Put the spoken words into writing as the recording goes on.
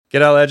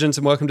G'day legends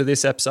and welcome to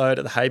this episode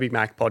of the Hey Big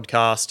Mac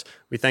podcast.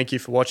 We thank you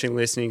for watching,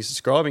 listening,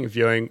 subscribing and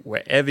viewing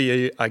wherever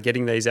you are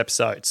getting these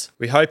episodes.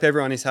 We hope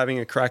everyone is having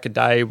a cracker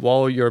day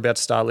while you're about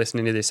to start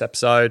listening to this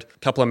episode. A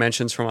couple of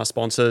mentions from our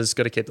sponsors,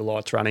 got to keep the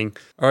lights running.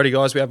 Alrighty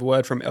guys, we have a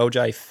word from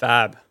LJ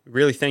Fab. We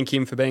really thank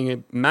him for being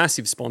a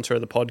massive sponsor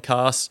of the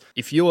podcast.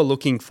 If you are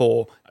looking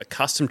for a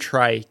custom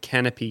tray,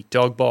 canopy,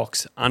 dog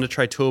box, under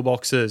tray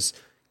toolboxes,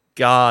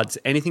 guards,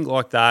 anything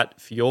like that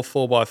for your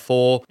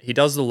 4x4, he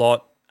does a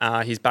lot.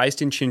 He's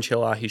based in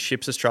Chinchilla. He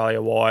ships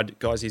Australia-wide.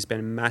 Guys, he's been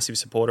a massive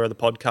supporter of the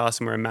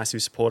podcast and we're a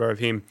massive supporter of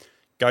him.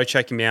 Go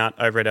check him out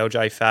over at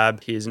LJ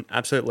Fab. He is an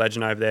absolute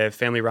legend over there.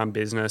 Family-run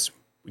business.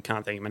 We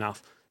can't thank him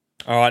enough.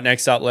 All right,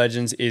 next up,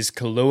 legends, is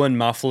Kaluan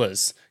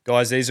Mufflers.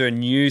 Guys, these are a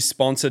new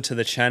sponsor to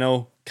the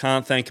channel.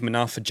 Can't thank them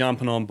enough for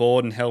jumping on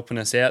board and helping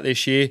us out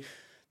this year.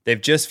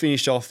 They've just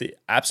finished off the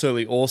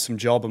absolutely awesome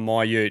job of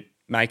my ute,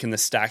 making the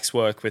stacks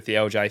work with the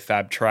LJ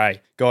Fab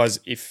tray. Guys,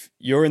 if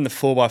you're in the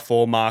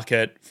 4x4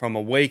 market, from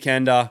a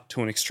weekender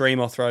to an extreme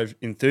off-road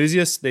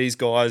enthusiast, these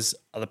guys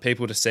are the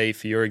people to see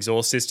for your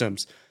exhaust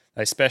systems.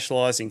 They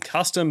specialise in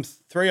custom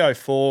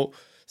 304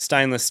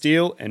 stainless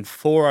steel and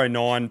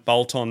 409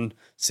 bolt-on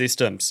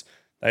systems.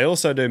 They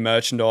also do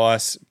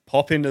merchandise.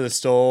 Pop into the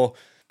store.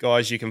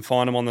 Guys, you can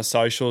find them on the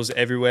socials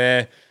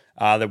everywhere.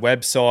 The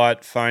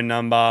website, phone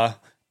number,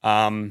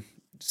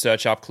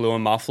 search up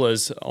Kaluan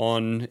Mufflers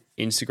on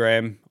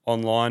Instagram,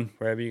 online,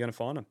 wherever you're going to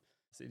find them.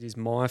 It is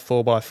my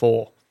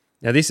 4x4.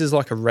 Now, this is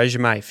like a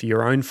resume for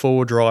your own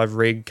four-wheel drive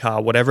rig,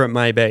 car, whatever it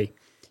may be.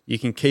 You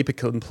can keep a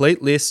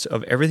complete list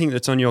of everything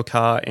that's on your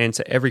car,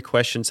 answer every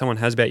question someone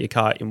has about your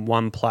car in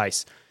one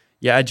place.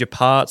 You add your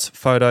parts,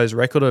 photos,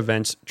 record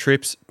events,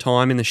 trips,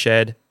 time in the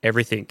shed,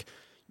 everything.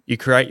 You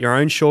create your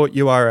own short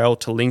URL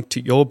to link to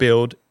your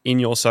build in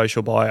your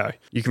social bio.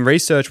 You can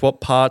research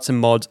what parts and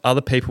mods other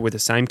people with the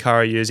same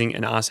car are using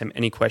and ask them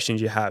any questions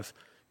you have.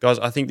 Guys,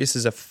 I think this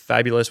is a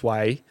fabulous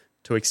way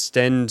to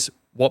extend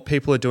what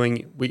people are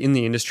doing in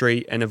the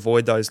industry and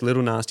avoid those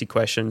little nasty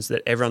questions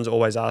that everyone's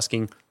always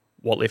asking,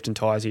 what lift and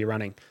tyres are you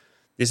running?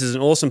 This is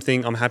an awesome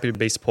thing I'm happy to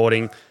be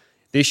supporting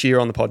this year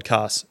on the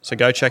podcast. So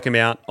go check them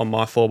out on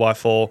my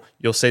 4x4.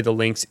 You'll see the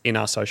links in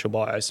our social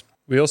bios.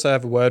 We also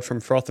have a word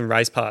from Froth and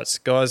Race Parts.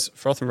 Guys,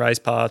 Froth and Race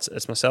Parts,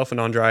 it's myself and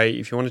Andre.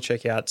 If you want to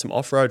check out some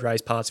off-road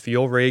race parts for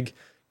your rig,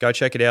 go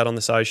check it out on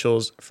the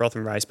socials, Froth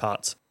and Race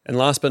Parts. And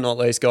last but not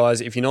least,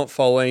 guys, if you're not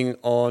following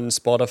on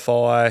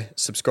Spotify,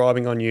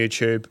 subscribing on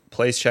YouTube,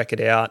 please check it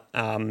out.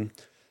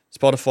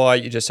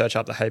 Spotify, you just search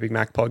up the Hey Big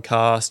Mac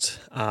podcast.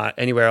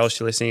 Anywhere else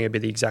you're listening, it'll be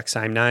the exact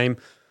same name.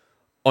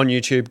 On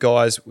YouTube,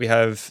 guys, we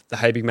have the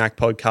Hey Big Mac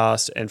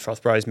podcast and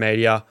Froth Bros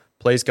Media.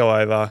 Please go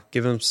over,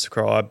 give them a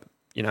subscribe.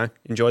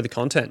 Enjoy the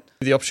content.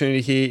 The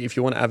opportunity here, if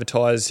you want to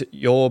advertise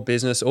your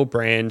business or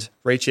brand,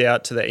 reach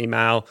out to the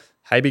email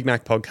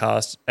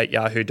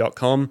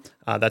heybigmacpodcast@yahoo.com.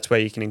 That's where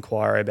you can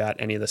inquire about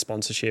any of the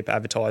sponsorship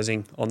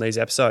advertising on these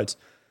episodes.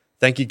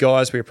 Thank you,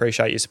 guys. We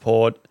appreciate your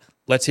support.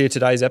 Let's hear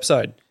today's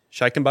episode.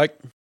 Shake and bake.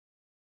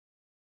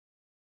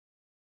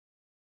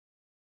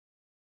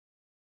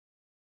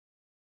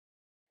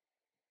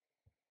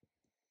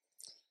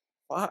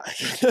 Fuck.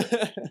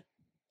 Can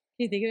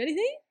you think of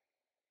anything?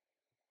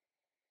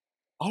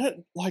 I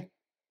don't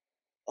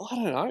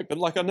know,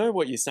 but I know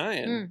what you're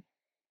saying.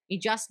 You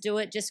just do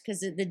it just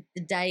because of the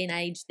day and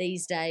age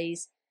these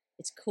days.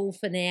 It's cool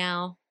for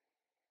now.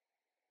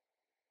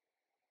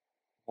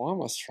 Why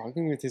am I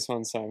struggling with this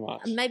one so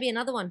much? Maybe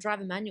another one,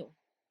 drive a manual.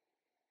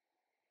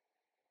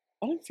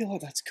 I don't feel like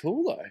that's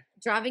cool though.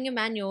 Driving a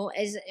manual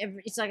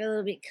it's like a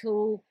little bit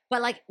cool,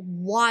 but like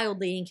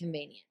wildly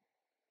inconvenient.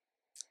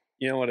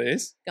 You know what it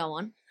is? Go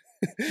on.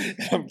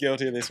 I'm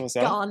guilty of this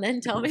myself. Go on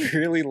then, tell me.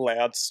 Really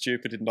loud,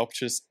 stupid,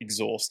 obnoxious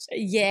exhaust.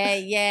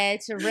 Yeah,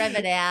 to rev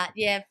it out.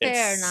 Yeah,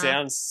 fair enough. It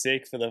sounds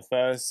sick for the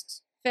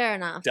first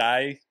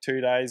day,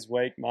 2 days,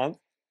 week, month.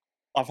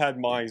 I've had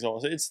my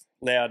exhaust. It's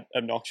loud,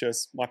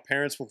 obnoxious. My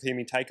parents will hear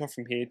me take off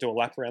from here, do a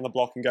lap around the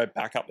block and go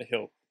back up the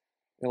hill.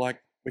 They're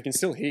like, we can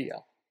still hear you.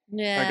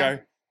 Yeah. I go,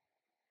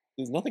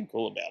 there's nothing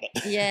cool about it.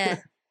 Yeah.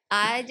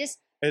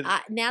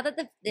 Now that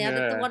the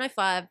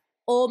 105,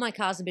 all my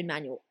cars have been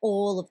manual.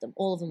 All of them.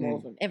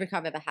 Every car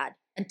I've ever had.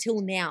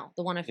 Until now,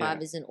 the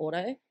 105 is an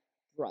auto.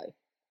 Bro.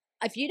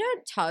 If you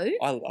don't tow...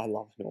 I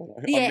love an auto.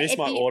 Yeah, I miss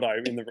my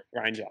auto in the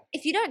Ranger.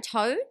 If you don't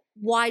tow,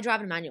 why drive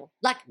a manual?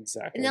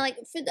 Exactly. And they're like,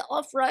 for the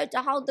off-road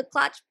to hold the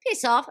clutch,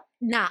 piss off.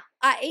 Nah.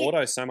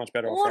 Auto's so much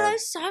better off-road.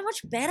 Auto's so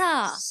much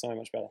better. So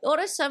much better.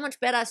 Auto's so much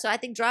better. So I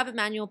think drive a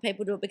manual,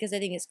 people do it because they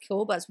think it's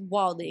cool, but it's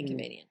wildly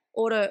inconvenient.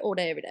 Auto all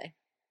day, every day.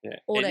 Yeah.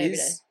 All day, every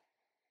day.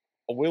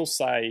 I will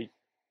say,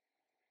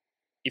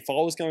 if I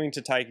was going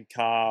to take a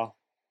car,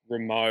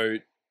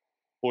 remote,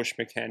 bush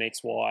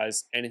mechanics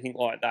wise, anything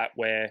like that,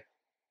 where,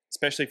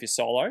 especially if you're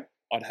solo,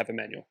 I'd have a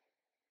manual.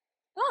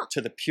 Oh. To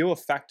the pure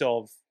fact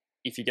of,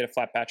 if you get a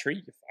flat battery,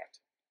 you're fucked.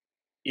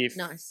 If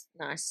nice.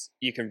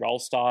 You can roll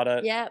start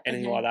it, yeah,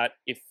 anything like that.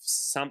 If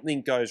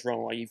something goes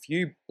wrong, like if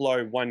you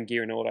blow one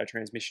gear in auto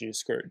transmission, you're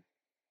screwed.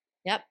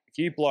 Yep. If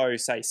you blow,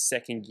 say,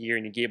 second gear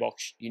in your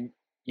gearbox, you're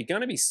going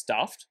to be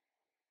stuffed.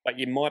 but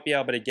you might be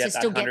able to get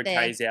that 100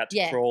 Ks out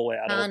to crawl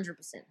out. 100%.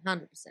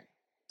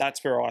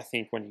 That's where I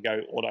think when you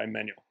go auto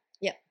manual.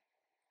 Yep.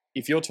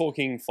 If you're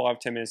talking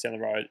 5-10 minutes down the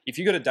road, if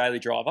you've got a daily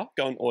driver,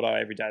 go on auto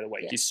every day of the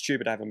week. You're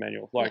stupid to have a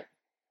manual. Like,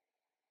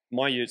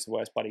 my Ute's the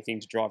worst bloody thing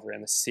to drive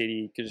around the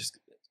city because it's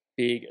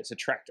big, it's a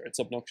tractor, it's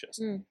obnoxious.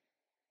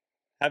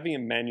 Having a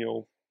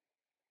manual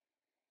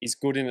is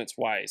good in its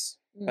ways,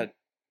 but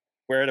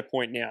we're at a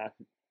point now.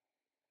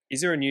 Is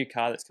there a new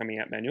car that's coming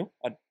out manual?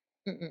 I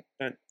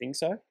don't think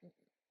so.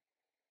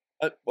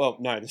 Well,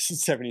 no, this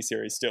is 70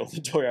 series still,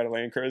 the Toyota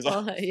Land Cruiser.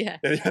 Oh, yeah.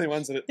 They're the only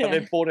ones that, but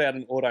they've bought out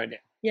an auto now.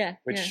 Yeah.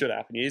 Which should have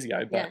happened years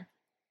ago. But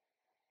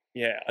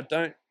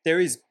there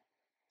is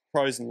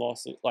pros and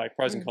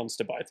and cons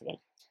to both of them.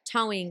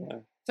 Towing,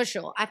 for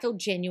sure. I feel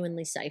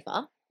genuinely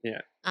safer.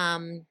 Yeah.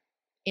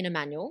 In a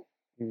manual.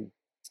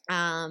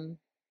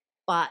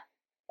 But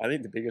I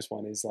think the biggest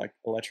one is like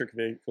electric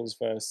vehicles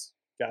versus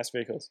gas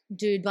vehicles.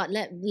 Dude, but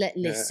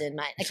listen,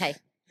 mate. Okay.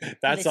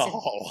 That's a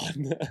whole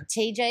one.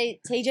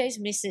 TJ's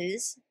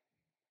missus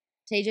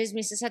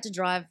had to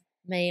drive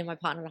me and my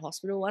partner to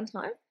hospital one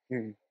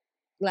time.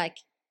 Like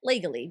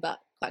legally, but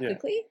quite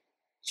quickly.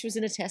 She was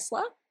in a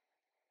Tesla.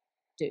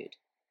 Dude.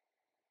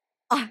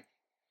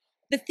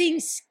 The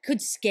things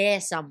could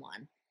scare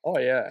someone. Oh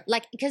yeah.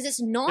 Like, because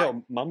it's not. Yeah,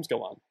 mum's got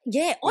one.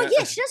 Yeah. Oh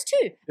yeah, she does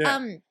too.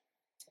 Yeah.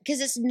 Because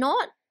it's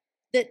not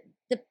the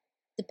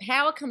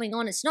power coming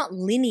on, it's not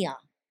linear.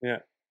 Yeah.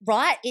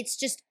 Right? It's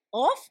just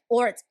off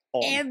or it's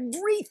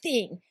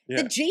everything.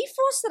 The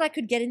G-force that I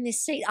could get in this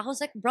seat, I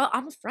was like, bro,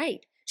 I'm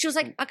afraid. She was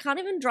like, I can't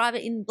even drive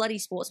it in bloody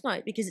sports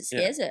mode because it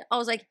scares her. I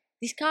was like,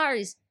 this car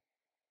is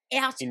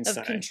out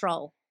of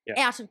control.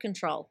 Out of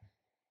control.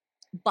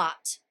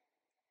 But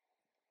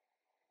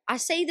I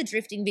see the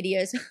drifting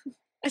videos.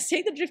 I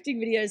see the drifting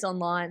videos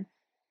online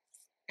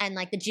and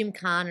like the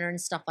Gymkhana and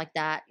stuff like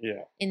that.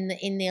 Yeah. In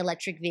the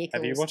electric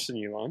vehicles. Have you watched the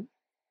new one?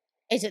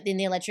 Is it in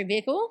the electric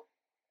vehicle?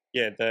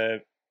 Yeah,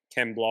 the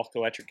Ken Block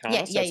electric car.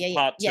 So it's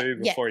part 2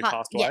 before he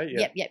passed away.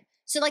 Yeah.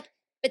 So like,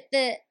 but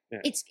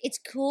it's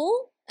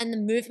cool and the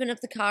movement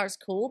of the car is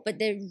cool, but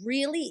there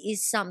really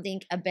is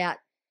something about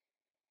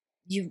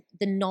the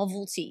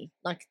novelty,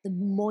 like the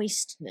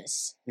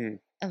moistness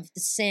of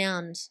the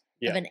sound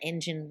of an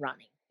engine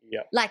running.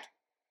 Yeah. Like,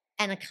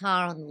 and a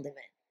car on the limit.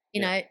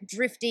 You know,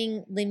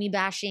 drifting, limmy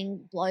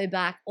bashing,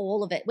 blowback,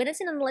 all of it. When it's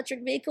in an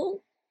electric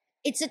vehicle,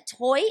 it's a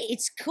toy,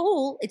 it's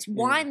cool, it's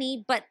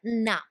whiny, but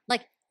nah.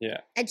 Like,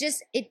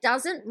 it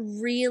doesn't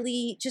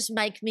really just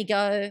make me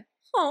go,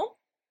 oh.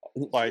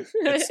 Like,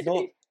 it's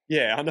not,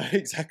 I know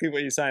exactly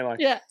what you're saying.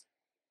 Like,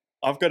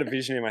 I've got a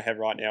vision in my head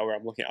right now where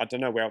I'm looking, I don't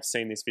know where I've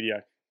seen this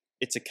video.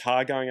 It's a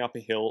car going up a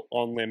hill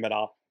on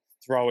limiter,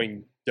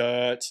 throwing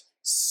dirt,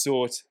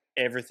 soot,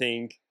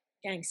 everything.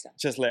 Gangster.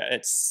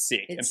 It's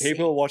sick. And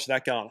people will watch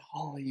that going,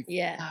 holy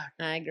fuck.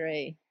 I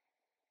agree.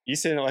 You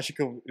see an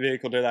electrical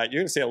vehicle do that,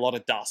 you're going to see a lot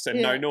of dust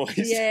and no noise.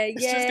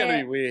 It's just going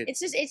to be weird. It's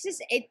just,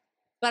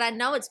 but I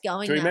know it's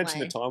going that way. Do we mention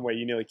the time where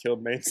you nearly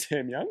killed me and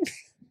Sam Young?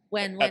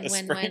 When,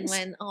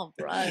 oh,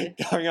 bro.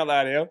 Going up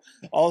that hill,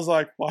 I was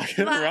like,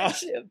 fucking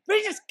rush.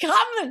 Bridget's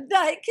coming,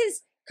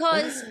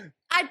 because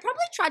I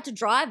probably tried to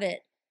drive it.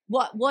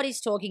 What he's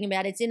talking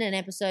about, it's in an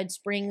episode,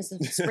 Springs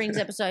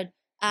episode.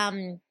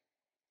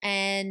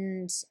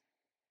 And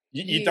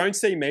you don't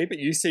see me, but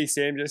you see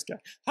Sam just go,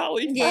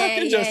 holy fuck,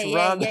 and just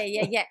run.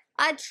 Yeah.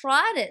 I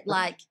tried it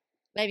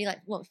maybe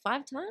 5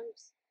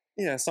 times?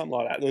 Yeah, something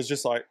like that. There was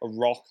just like a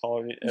rock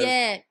holding it.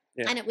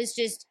 Yeah. And it was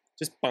just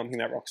bumping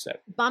that rock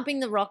step. Bumping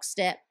the rock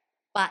step,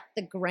 but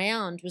the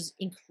ground was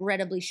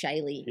incredibly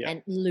shaly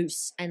and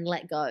loose and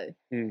let go.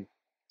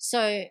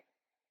 So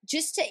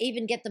just to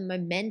even get the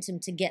momentum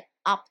to get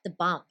up the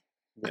bump,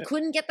 I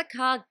couldn't get the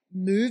car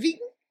moving.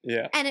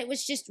 Yeah. And it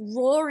was just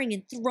roaring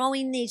and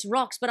throwing these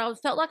rocks, but I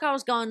felt like I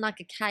was going like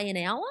a K an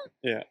hour.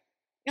 Yeah.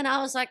 And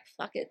I was like,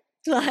 fuck it.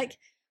 Like,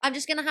 I'm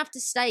just going to have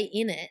to stay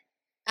in it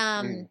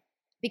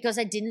because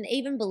I didn't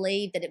even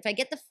believe that if I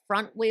get the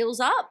front wheels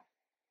up,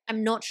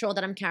 I'm not sure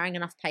that I'm carrying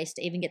enough pace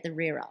to even get the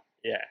rear up.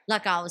 Yeah.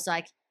 Like I was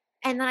like,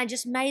 and then I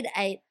just made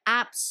an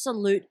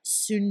absolute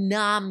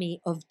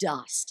tsunami of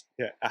dust.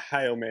 Yeah, a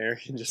Hail Mary.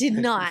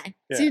 Didn't I?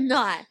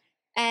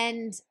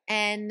 And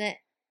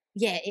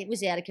yeah, it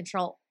was out of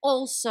control.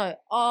 Also,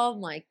 oh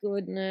my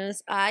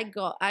goodness, I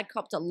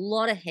copped a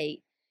lot of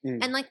heat.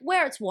 And like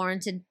where it's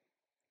warranted,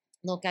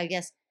 look, I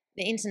guess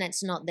the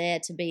internet's not there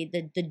to be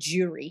the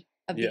jury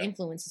of the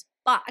influences.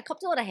 But I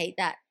copped a lot of heat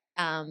that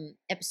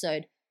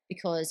episode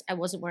because I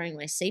wasn't wearing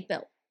my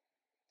seatbelt.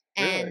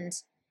 And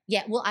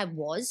I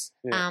was.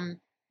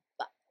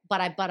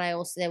 But I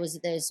also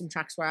there's some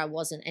tracks where I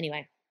wasn't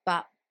anyway.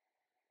 But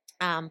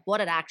what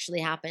had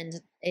actually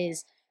happened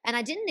is, and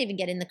I didn't even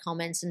get in the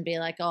comments and be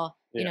like, oh,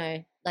 you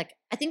know, like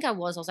I think I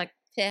was like,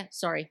 fair,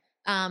 sorry.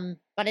 But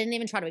I didn't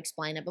even try to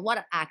explain it. But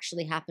what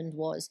actually happened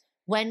was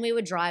when we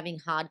were driving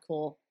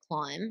hardcore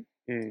climb,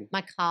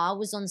 my car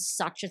was on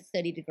such a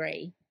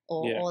 30-degree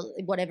or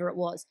whatever it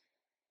was.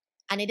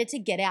 I needed to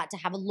get out to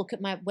have a look at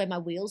where my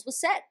wheels were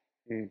set,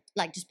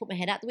 like just put my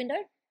head out the window.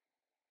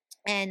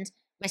 And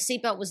My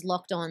seatbelt was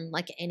locked on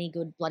like any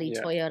good bloody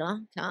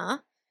Toyota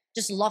car.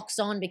 Just locks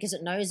on because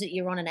it knows that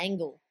you're on an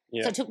angle.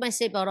 So I took my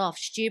seatbelt off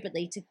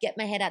stupidly to get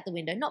my head out the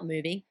window, not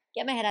moving,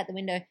 get my head out the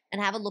window and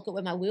have a look at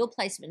where my wheel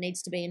placement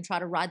needs to be and try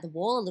to ride the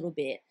wall a little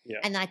bit. Yeah.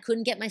 And then I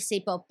couldn't get my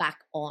seatbelt back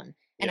on.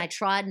 And I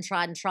tried and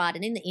tried and tried.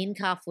 And in the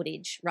in-car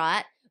footage,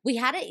 right, we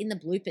had it in the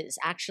bloopers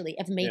actually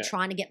of me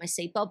trying to get my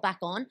seatbelt back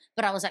on.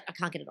 But I was like, I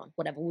can't get it on.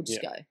 Whatever, we'll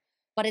just go.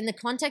 But in the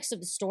context of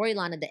the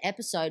storyline of the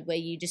episode where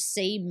you just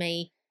see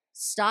me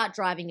start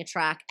driving a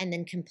track and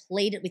then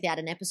complete it without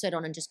an episode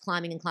on and just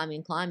climbing and climbing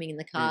and climbing in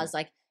the cars,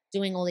 like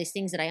doing all these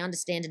things that I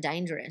understand are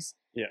dangerous.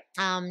 Yeah.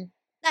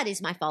 That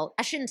is my fault.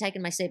 I shouldn't have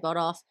taken my seatbelt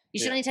off.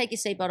 You should only take your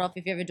seatbelt off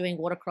if you're ever doing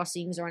water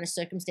crossings or in a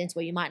circumstance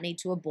where you might need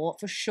to abort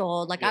for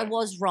sure. Like I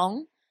was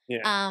wrong.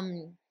 Yeah.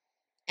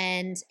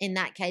 And in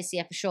that case,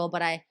 yeah, for sure.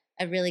 But I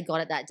really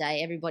got it that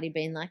day. Everybody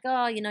being like,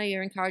 oh, you know,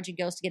 you're encouraging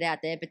girls to get out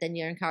there, but then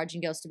you're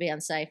encouraging girls to be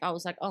unsafe. I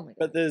was like, oh my God.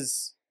 But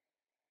there's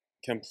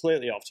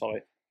completely off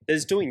topic.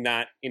 There's doing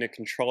that in a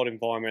controlled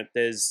environment.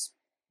 There's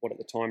what at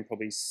the time,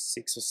 probably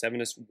 6 or 7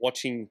 of us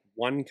watching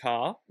one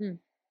car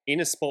in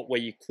a spot where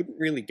you couldn't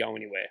really go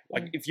anywhere.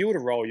 Like if you were to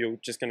roll, you're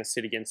just going to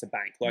sit against the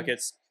bank. Like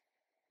it's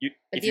you.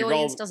 But if the you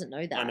audience roll, doesn't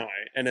know that. I know,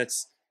 and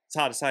it's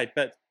hard to say.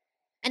 But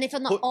and if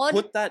I'm not odd,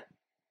 put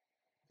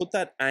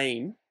that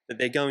aim that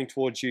they're going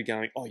towards you,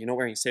 going, oh, you're not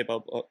wearing a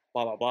seatbelt, blah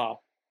blah blah.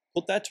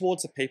 Put that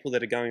towards the people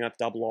that are going up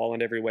Double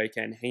Island every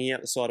weekend, hanging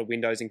out the side of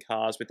windows in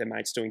cars with their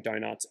mates doing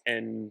donuts,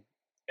 and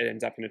it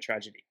ends up in a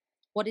tragedy.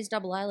 What is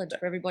Double Island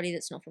for everybody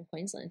that's not from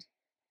Queensland?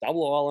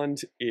 Double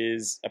Island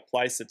is a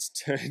place that's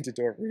turned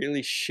into a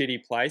really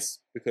shitty place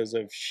because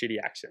of shitty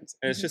actions.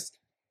 And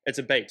it's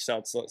a beach, so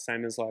it's the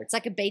same as like... It's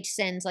like a beach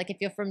sends. Like if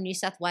you're from New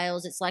South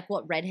Wales, it's like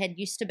what Redhead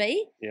used to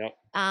be. Yeah.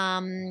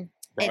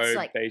 It's Road,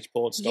 like,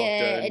 Beachport, Stockton.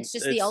 Yeah, it's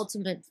just the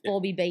ultimate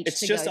 4B beach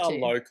it's to go to. It's just our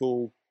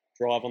local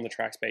drive on the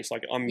tracks beach.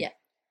 Like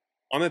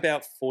I'm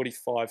about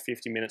 45,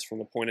 50 minutes from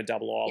the point of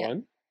Double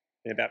Island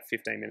and about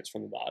 15 minutes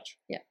from the barge.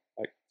 Yeah.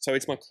 Like, so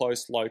it's my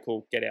close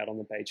local get out on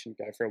the beach and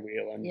go for a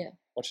wheel and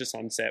watch the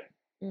sunset,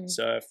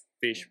 surf,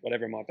 fish,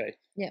 whatever it might be.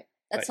 Yeah.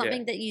 That's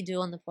something that you do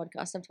on the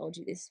podcast. I've told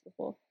you this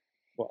before.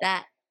 What?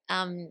 That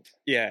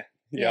Yeah,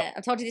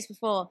 I've told you this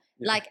before.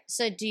 Yeah. Like,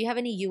 so do you have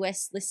any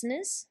US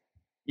listeners?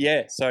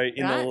 Yeah, so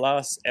in the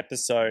last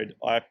episode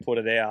I put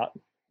it out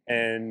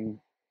and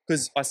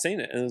because I seen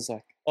it and it was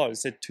like, oh, it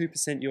said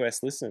 2%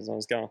 US listeners. And I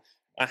was going,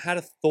 I had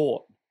a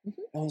thought.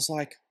 I was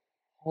like,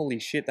 holy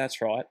shit,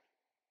 that's right.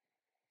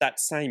 That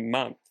same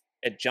month,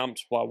 it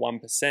jumped by 1%.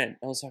 I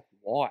was like,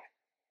 why?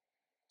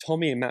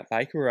 Tommy and Matt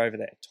Baker were over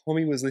there.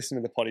 Tommy was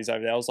listening to the potties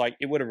over there. I was like,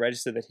 it would have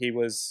registered that he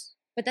was...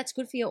 But that's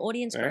good for your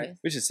audience growth.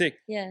 Which is sick.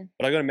 Yeah.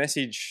 But I got a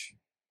message,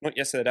 not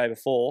yesterday, the day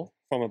before,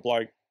 from a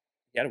bloke.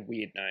 He had a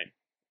weird name.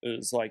 It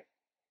was like,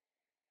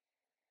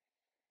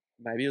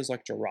 maybe it was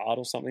like Gerard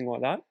or something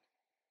like that.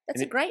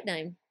 That's a great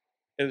name.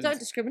 Don't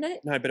discriminate.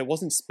 No, but it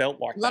wasn't spelt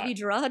like that. Love you,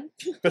 Gerard.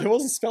 But it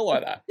wasn't spelt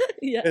like that.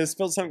 Yeah. It was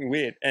spelled something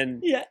weird.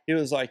 And he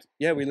was like,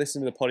 yeah, we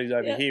listen to the potties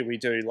over here. We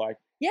do like,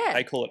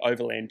 they call it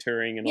overland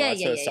touring and all that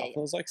sort of stuff. And I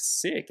was like,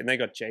 sick. And they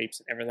got Jeeps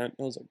and everything.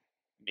 I was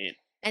like,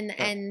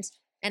 man.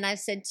 And I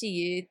said to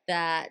you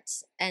that,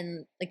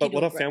 and like, but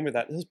what I found with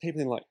that, there's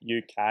people in like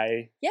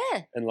UK,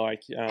 and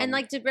like, do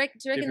you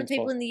reckon the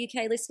people in the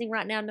UK listening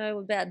right now know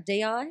about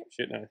DI?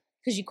 Shit, no,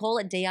 because you call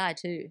it DI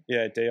too.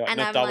 Yeah, DI, and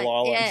not I'm Double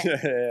like, Island.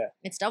 Yeah,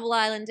 it's Double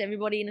Island.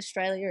 Everybody in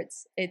Australia,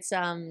 it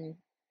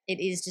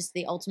is just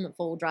the ultimate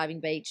four-wheel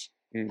driving beach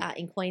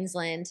in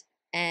Queensland,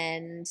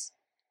 and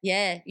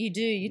yeah, you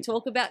do. You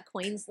talk about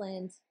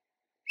Queensland.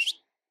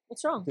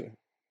 What's wrong?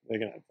 They're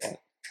gonna fight.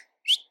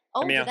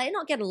 Oh, do they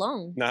not get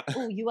along? No.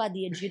 Oh, you are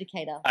the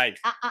adjudicator. Hey.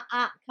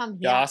 Come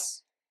here.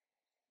 Gas.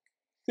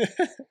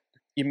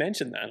 You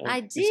mentioned that. I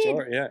did.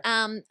 Story, yeah.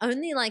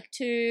 Only like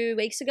 2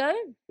 weeks ago.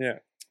 Yeah.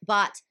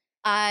 But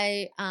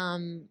I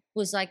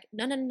was like,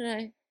 no.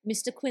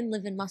 Mr. Quinn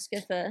live in must go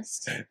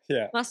first.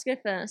 Yeah. Must go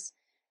first.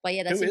 But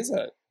yeah, that's who is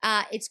it?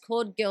 It's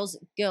called Girls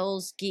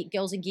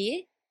and Gear.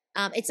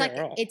 It's like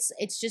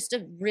it's just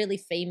a really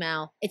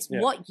female. It's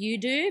what you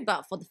do,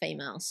 but for the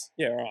females.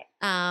 Yeah,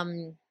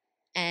 right.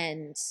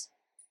 And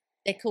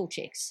they're cool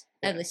chicks.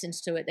 I've listened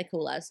to it. They're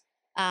cool as.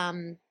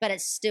 But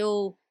it's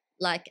still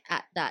like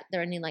at that.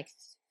 They're only like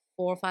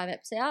 4 or 5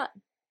 eps out.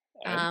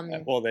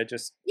 Well, they're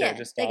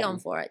going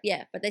for it.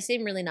 Yeah, but they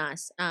seem really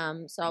nice.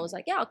 So I was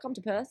like, yeah, I'll come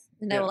to Perth,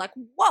 and they were like,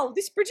 whoa,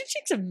 this Bridget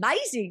chick's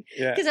amazing.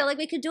 Yeah, because they're like,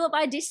 we could do it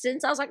by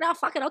distance. I was like, no,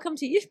 fuck it, I'll come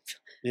to you.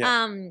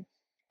 Yeah.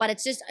 But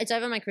it's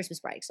over my Christmas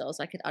break, so I was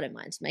like, I don't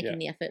mind making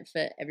the effort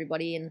for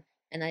everybody,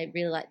 and I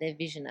really like their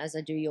vision as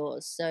I do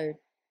yours. So,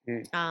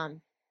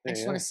 I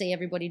just want to see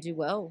everybody do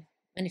well,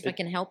 and if I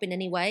can help in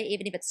any way,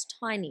 even if it's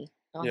tiny,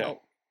 I'll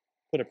help.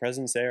 Put a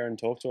presence there and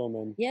talk to them,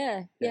 and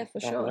for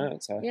sure.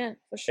 Yeah,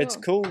 for sure. It's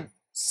cool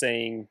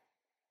seeing,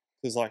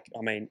 because like,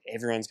 I mean,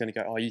 everyone's going to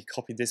go, oh, you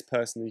copied this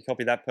person, you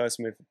copied that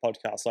person with the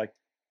podcast. Like,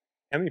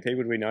 how many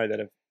people do we know that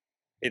have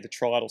either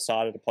tried or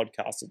started a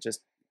podcast that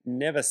just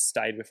never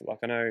stayed with it? Like,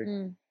 I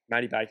know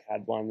Maddie Baker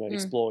had one, that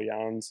Explore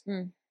Yarns.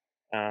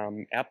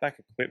 Outback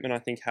Equipment, I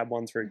think, had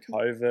one through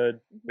COVID,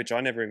 which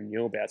I never even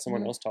knew about.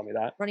 Someone else told me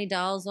that. Ronnie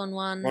Dahl's on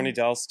one. Ronnie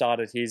Dahl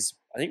started his,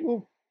 I think we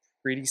were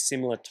pretty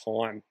similar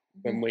time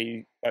when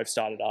we both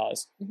started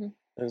ours. And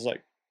it was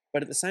like,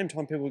 but at the same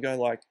time, people go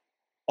like,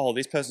 oh,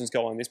 this person's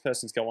go on, this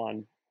person's go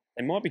on.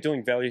 They might be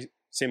doing very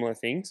similar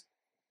things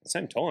at the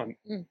same time.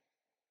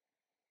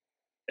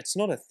 It's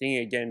not a thing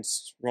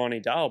against Ronnie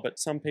Dahl, but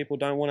some people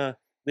don't want to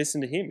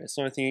listen to him. It's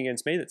not a thing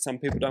against me that some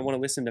people don't want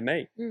to listen to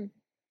me.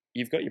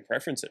 You've got your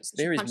preferences.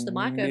 There is punch the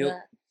mic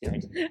over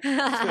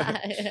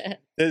that.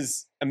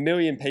 There's a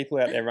million people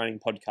out there running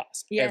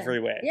podcasts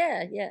everywhere.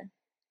 Yeah.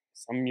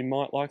 Some you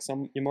might like,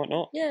 some you might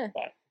not. Yeah.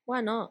 But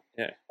why not?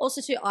 Yeah.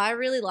 Also, too, I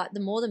really like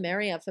the more the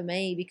merrier for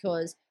me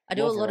because I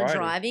do More a lot variety. of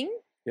driving.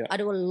 Yeah. I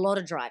do a lot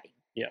of driving.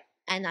 Yeah.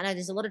 And I know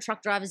there's a lot of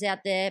truck drivers out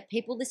there,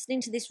 people listening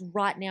to this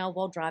right now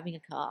while driving a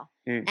car.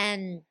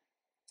 And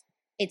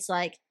it's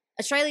like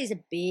Australia is a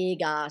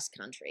big ass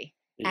country.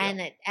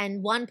 Yeah.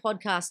 And one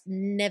podcast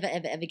never,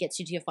 ever, ever gets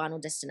you to your final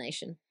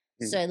destination.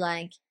 So,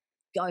 like,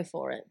 go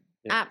for it.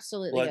 Yeah.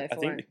 Absolutely go for it. I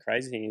think the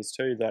crazy thing is,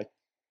 too, like,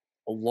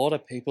 a lot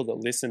of people that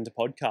listen to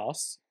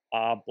podcasts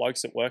are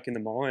blokes that work in the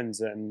mines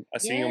and are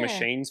sitting on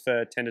machines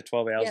for 10 to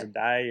 12 hours a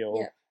day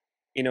or,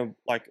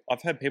 like,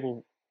 I've heard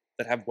people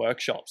that have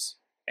workshops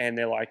and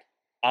they're like,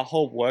 our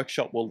whole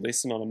workshop will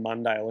listen on a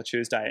Monday or a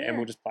Tuesday and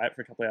we'll just play it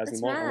for a couple of hours in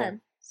the morning. Like,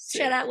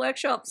 shout out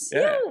workshops.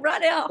 Yeah.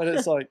 Right now. But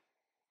it's like,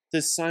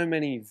 there's so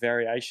many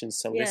variations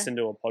to listen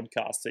to a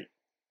podcast that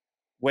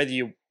whether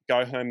you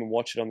go home and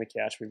watch it on the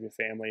couch with your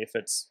family, if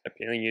it's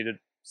appealing you to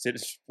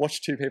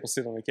watch two people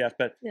sit on the couch,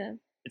 but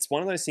it's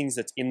one of those things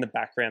that's in the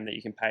background that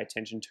you can pay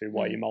attention to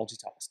while you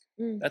multitask.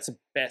 That's the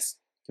best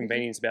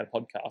convenience about a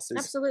podcast.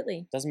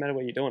 Absolutely. Doesn't matter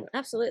what you're doing it.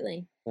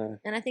 Absolutely.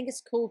 And I think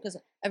it's cool because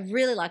I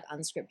really like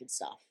unscripted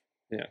stuff.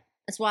 Yeah.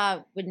 That's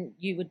why when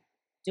you were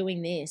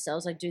doing this, I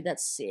was like, dude,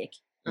 that's sick.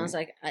 I was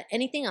like,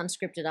 anything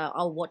unscripted,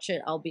 I'll watch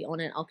it, I'll be on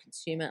it, I'll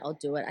consume it, I'll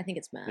do it. I think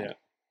it's mad. Yeah.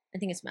 I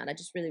think it's mad. I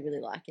just really,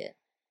 really like it.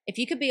 If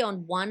you could be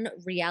on one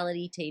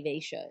reality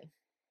TV show,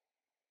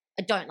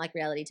 I don't like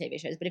reality TV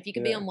shows, but if you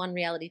could be on one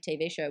reality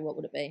TV show, what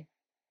would it be?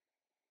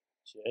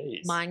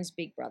 Jeez. Mine's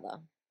Big Brother.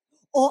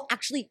 Or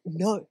actually,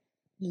 no.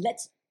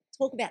 Let's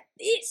talk about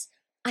this.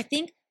 I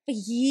think for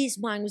years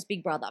mine was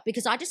Big Brother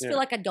because I just feel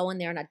like I'd go in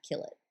there and I'd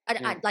kill it. I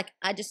feel like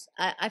I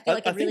really enjoy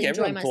myself. I think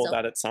everyone thought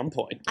that at some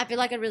point. I feel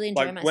like I really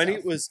enjoy myself. When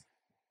it was,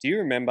 do you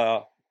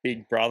remember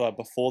Big Brother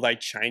before they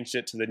changed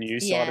it to the new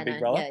side of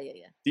Big Brother?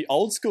 Yeah. The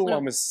old school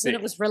one was sick. When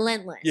it was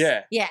relentless.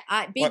 Yeah. Yeah,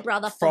 Big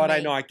Brother for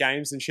Friday night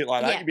games and shit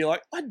like that. You'd be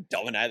like, I'd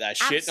dominate that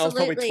shit. And I was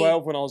probably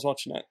 12 when I was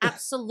watching it.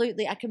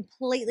 Absolutely. I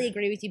completely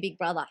agree with you, Big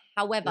Brother.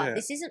 However,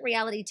 this isn't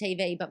reality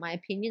TV, but my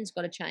opinion's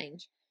got to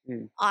change.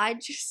 I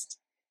just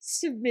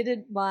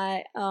submitted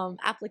my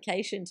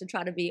application to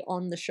try to be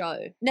on the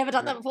show. Never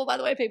done that before, by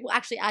the way, people.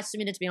 Actually, I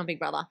submitted to be on Big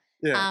Brother.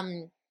 Yeah.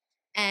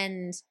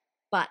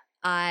 But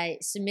I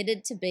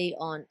submitted to be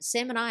on,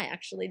 Sam and I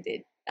actually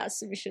did our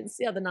submissions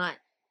the other night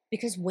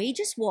because we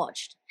just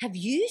watched. Have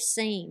you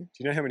seen?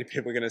 Do you know how many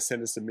people are going to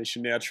send a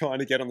submission now trying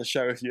to get on the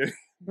show with you?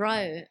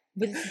 Bro,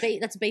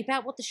 let's beep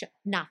out what the show.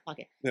 Nah, fuck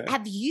it. Yeah.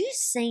 Have you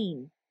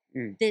seen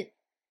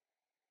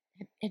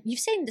you've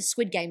seen the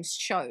Squid Games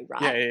show,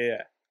 right?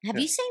 Yeah. Have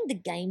you seen the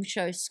game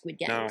show Squid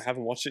Games? No, I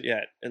haven't watched it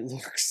yet. It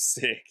looks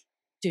sick.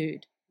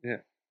 Dude. Yeah.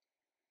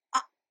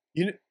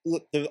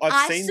 Look,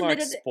 I've seen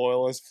like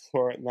spoilers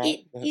for it.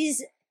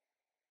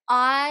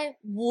 I'd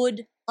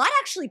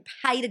actually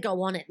pay to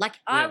go on it. Like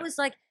I was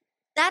like,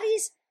 that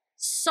is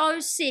so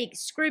sick.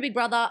 Screw Big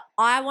Brother.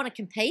 I want to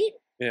compete.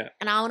 Yeah.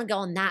 And I want to go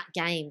on that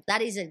game.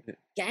 That is a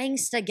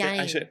gangster game.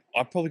 Yeah, actually,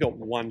 I've probably got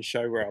one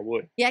show where I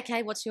would. Yeah,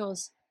 okay. What's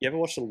yours? You ever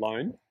watched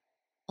Alone?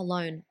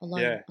 Alone.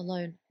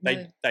 No.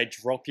 They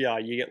drop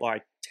you get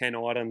like 10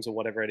 items or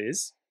whatever it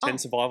is, 10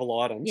 survival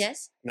items.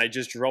 Yes. And they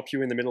just drop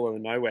you in the middle of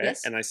nowhere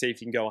and they see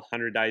if you can go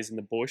 100 days in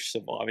the bush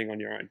surviving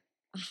on your own.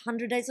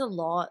 100 days is a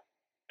lot.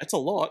 It's a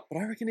lot, but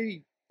I reckon it'd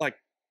be like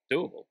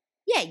doable.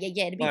 Yeah, it'd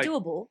be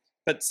doable.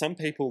 But some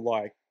people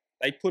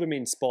they put them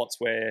in spots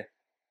where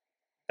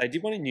they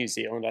did one in New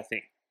Zealand, I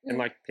think. And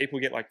like people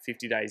get like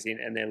 50 days in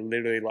and they're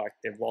literally like,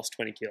 they've lost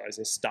 20 kilos,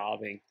 they're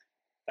starving.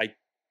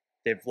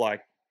 They've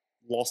like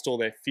lost all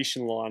their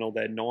fishing line or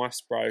their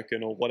knife's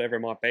broken or whatever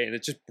it might be. And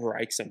it just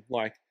breaks them.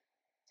 Like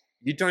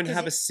you don't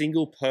have a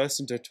single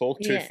person to talk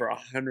to for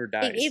 100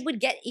 days. It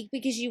would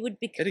because you would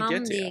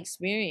become the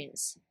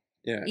experience.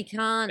 Yeah. You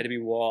can't. It'd be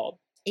wild.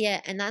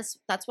 Yeah. And that's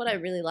what I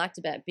really liked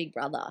about Big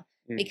Brother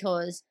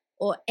because,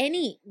 or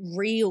any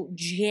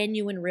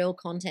genuine real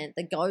content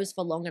that goes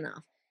for long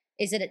enough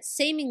is that it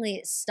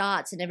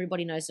starts and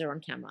everybody knows they're on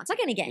camera. It's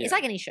like any game. It's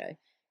like any show.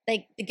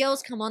 The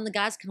girls come on, the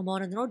guys come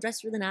on, and they're all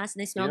dressed really nice,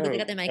 and they smell good. They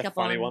got their makeup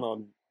on. A funny one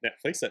on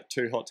Netflix, that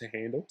Too Hot to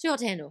Handle. Too Hot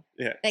to Handle.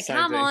 Yeah, they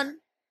come on,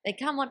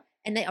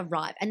 and they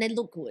arrive, and they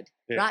look good,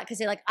 right? Because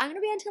they're like, I'm going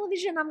to be on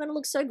television, I'm going to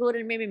look so good,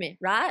 and me,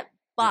 right?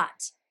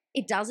 But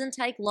it doesn't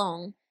take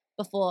long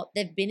before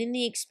they've been in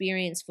the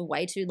experience for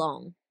way too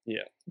long.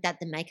 Yeah, that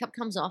the makeup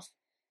comes off,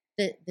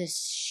 the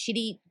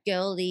shitty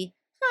girly.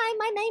 Hi, hi,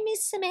 my name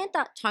is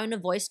Samantha. Tone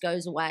of voice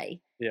goes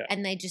away. Yeah.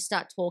 And they just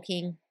start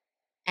talking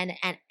and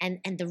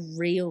the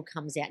real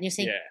comes out. And you're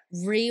seeing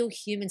real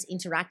humans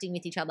interacting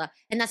with each other.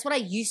 And that's what I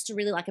used to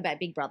really like about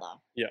Big Brother.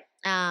 Yeah.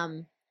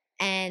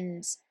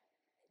 And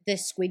the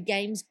Squid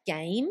Games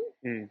game,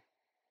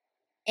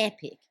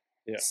 epic.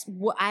 Yeah.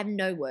 I have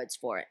no words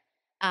for it.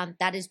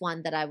 That is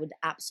one that I would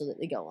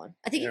absolutely go on.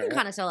 I think you can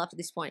kind of tell after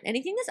this point.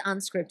 Anything that's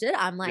unscripted,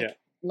 I'm like,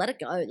 let it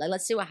go. Like,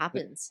 let's see what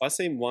happens. I've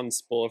seen one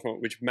spoiler from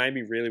it, which made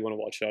me really want to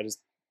watch it. I just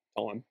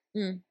time.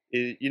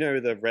 You know,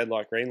 the red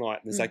light, green light.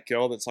 There's that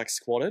girl that's like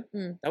squatted.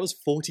 That was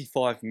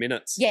 45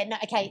 minutes. Yeah. No.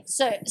 Okay.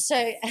 So.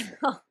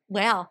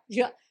 Wow.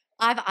 Yeah.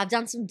 I've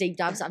done some deep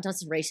dives. I've done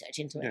some research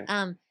into it.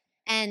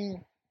 And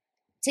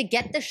to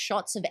get the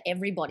shots of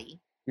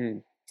everybody,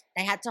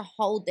 they had to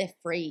hold their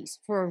freeze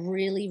for a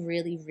really,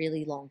 really,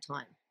 really long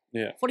time.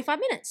 Yeah. 45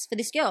 minutes for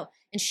this girl.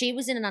 And she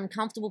was in an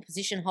uncomfortable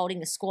position holding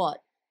the squat.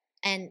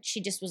 And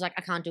she just was like,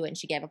 I can't do it. And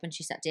she gave up and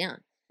she sat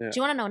down. Yeah. Do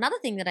you want to know another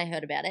thing that I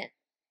heard about it?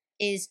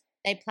 Is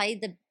they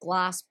played the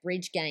glass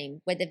bridge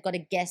game where they've got to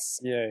guess.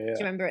 Yeah. Do you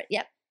remember it?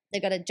 Yep.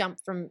 They've got to jump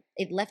from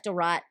left or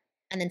right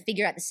and then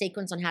figure out the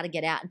sequence on how to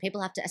get out. And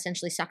people have to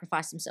essentially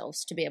sacrifice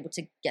themselves to be able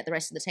to get the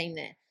rest of the team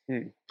there.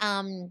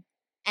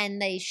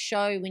 And they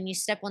show when you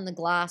step on the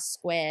glass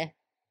square,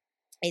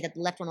 either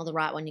the left one or the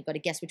right one, you've got to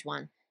guess which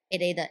one.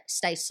 It either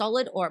stays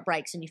solid or it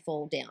breaks and you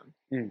fall down.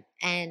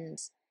 And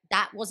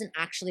that wasn't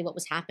actually what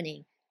was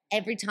happening.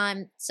 Every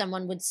time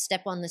someone would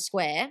step on the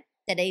square,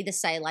 they'd either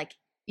say like,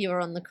 you're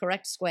on the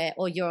correct square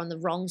or you're on the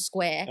wrong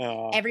square.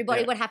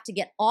 Everybody would have to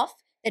get off.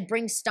 They'd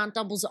bring stunt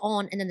doubles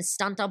on and then the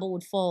stunt double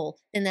would fall.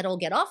 Then they'd all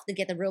get off. They'd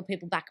get the real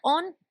people back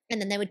on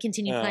and then they would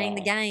continue playing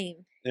the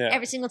game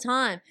every single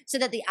time so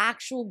that the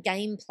actual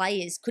game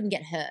players couldn't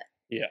get hurt.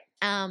 Yeah.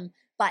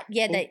 But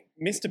yeah,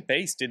 Mr.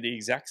 Beast did the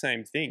exact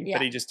same thing,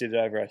 but he just did it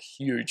over a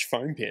huge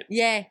foam pit.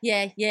 Yeah.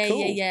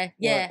 Cool.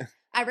 Yeah.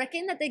 I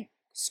reckon that the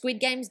Squid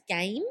Games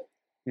game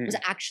was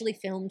actually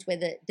filmed where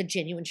the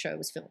genuine show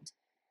was filmed.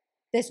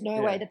 There's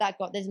no way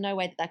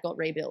that got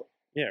rebuilt.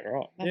 Yeah,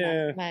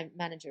 right. My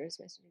manager is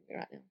messaging me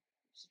right now.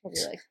 She's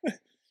probably like,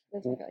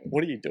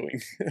 what are you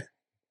doing?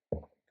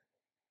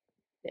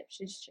 Yep,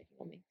 she's just checking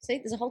on me. See,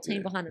 there's a whole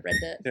team behind it, Red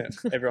Dirt. Yeah,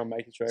 everyone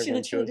making sure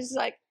everyone's good. Just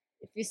like,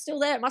 if you're still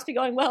there, it must be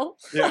going well.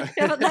 Yeah.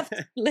 You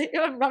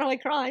haven't run away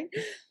crying.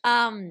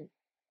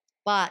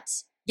 But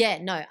yeah,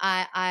 no,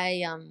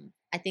 I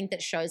think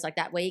that shows like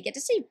that where you get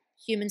to see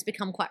humans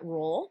become quite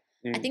raw.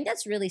 I think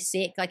that's really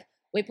sick. Like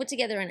we put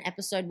together an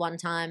episode one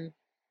time,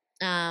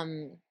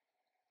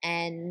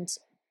 and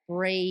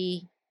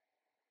Brie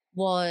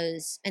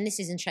was, and this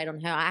isn't shade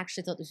on her, I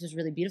actually thought this was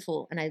really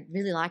beautiful and I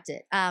really liked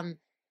it.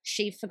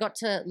 She forgot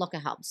to lock her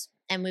hubs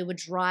and we were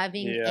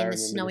driving in the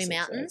snowy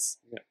mountains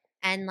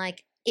and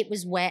like it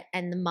was wet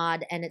and the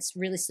mud and it's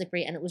really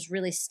slippery and it was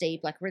really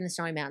steep. Like we're in the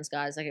snowy mountains,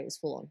 guys. Like it was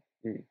full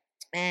on.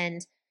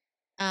 And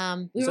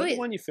was that the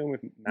one you filmed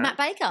with Matt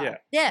Baker?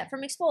 Yeah,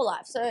 from Explore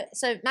Life.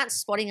 So Matt's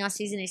spotting us.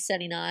 He's in his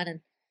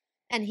 79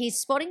 and he's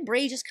spotting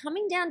Brie just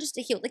coming down just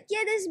a hill. Like, yeah,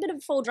 there's a bit of a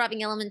full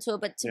driving element to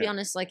it, but to be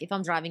honest, like if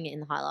I'm driving it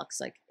in the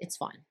Hilux, like it's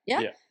fine.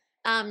 Yeah.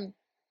 And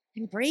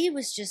Brie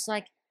was just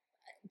like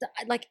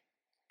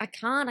I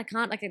can't.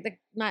 Like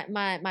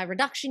my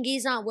reduction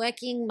gears aren't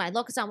working. My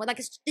lockers aren't working.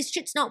 Like this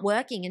shit's not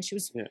working. And she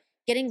was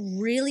getting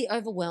really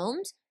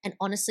overwhelmed and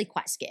honestly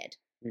quite scared.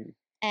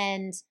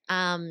 And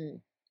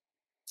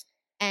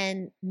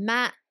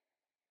Matt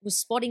was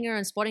spotting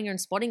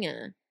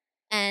her.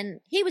 And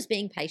he was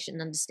being patient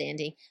and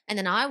understanding. And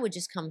then I would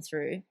just come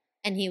through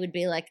and he would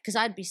be like, because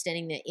I'd be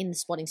standing there in the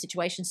spotting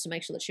situations to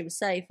make sure that she was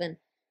safe. And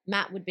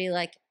Matt would be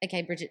like,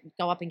 okay, Bridget,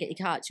 go up and get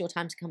your car. It's your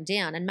time to come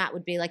down. And Matt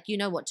would be like, you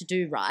know what to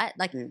do, right?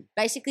 Like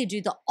basically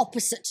do the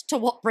opposite to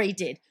what Brie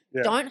did.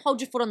 Yeah. Don't hold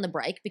your foot on the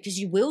brake because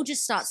you will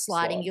just start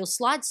sliding. You'll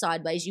slide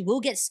sideways. You will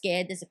get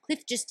scared. There's a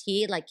cliff just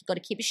here. Like you've got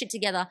to keep your shit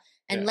together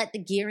and let the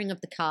gearing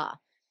of the car.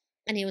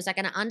 And he was like,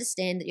 and I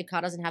understand that your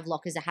car doesn't have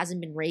lockers. It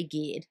hasn't been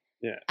re-geared.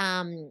 Yeah.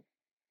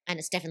 And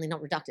it's definitely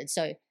not reducted.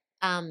 So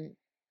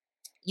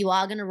you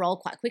are going to roll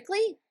quite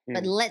quickly,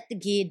 but let the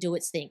gear do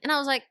its thing. And I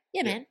was like,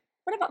 yeah, man,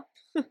 whatever.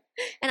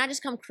 And I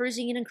just come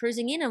cruising in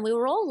and we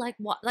were all like,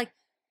 what,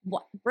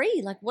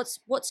 Brie, like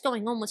what's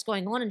going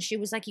on? And she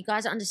was like, you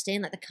guys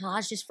understand, like the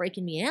car's just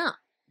freaking me out.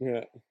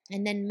 Yeah.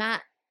 And then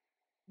Matt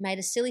made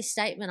a silly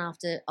statement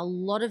after a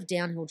lot of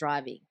downhill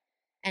driving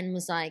and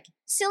was like,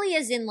 silly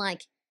as in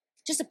like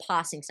just a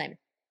passing statement.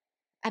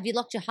 Have you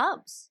locked your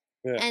hubs?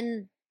 Yeah.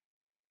 And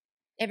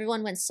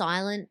everyone went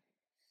silent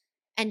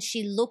and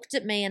she looked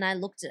at me and I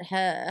looked at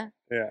her.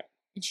 Yeah.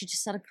 And she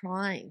just started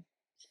crying.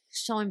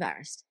 So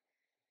embarrassed.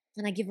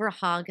 And I give her a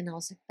hug and I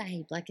was like,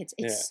 babe, like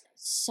it's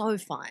so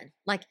fine.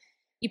 Like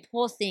you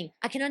poor thing.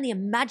 I can only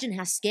imagine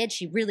how scared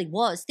she really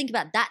was. Think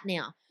about that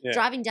now. Yeah.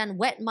 Driving down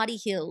wet, muddy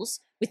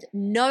hills with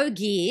no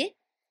gear,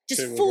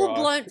 just full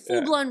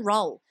blown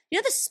roll. You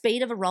know the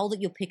speed of a roll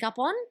that you'll pick up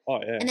on? Oh,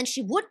 yeah. And then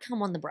she would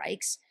come on the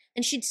brakes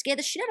and she'd scare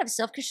the shit out of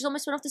herself because she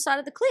almost went off the side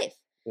of the cliff.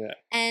 Yeah.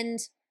 And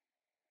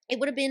it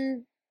would have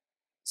been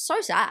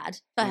so sad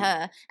for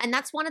her. And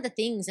that's one of the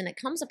things, and it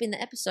comes up in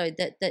the episode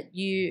that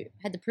you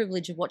had the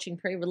privilege of watching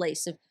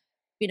pre-release of,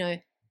 you know,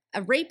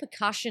 a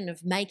repercussion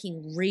of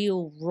making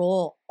real,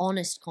 raw,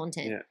 honest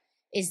content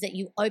is that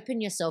you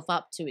open yourself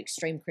up to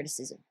extreme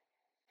criticism.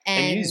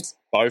 And you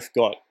both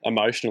got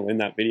emotional in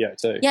that video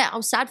too. Yeah, I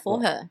was sad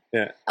for her.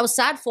 Yeah. I was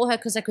sad for her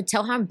because I could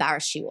tell how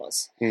embarrassed she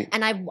was.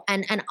 And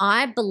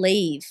I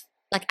believe,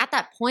 like at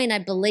that point, I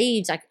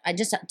believed, like I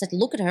just had to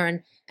look at her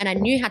and I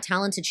knew how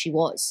talented she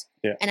was.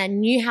 Yeah. And I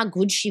knew how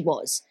good she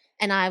was.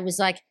 And I was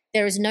like,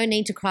 there is no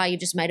need to cry, you've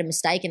just made a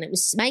mistake. And it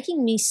was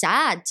making me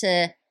sad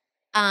to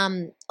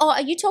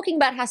are you talking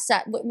about how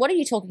sad, what are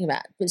you talking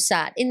about with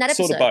sad in that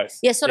episode? Sort of both.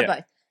 Yeah, sort of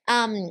both.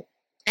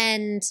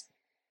 And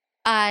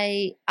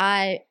I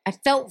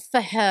felt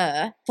for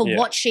her for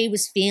what she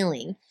was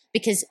feeling,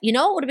 because you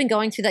know what would have been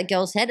going through that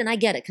girl's head, and I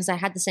get it because I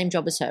had the same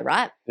job as her,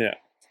 right? Yeah.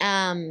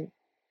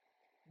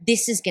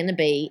 This is going to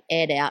be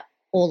aired out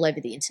all over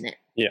the internet.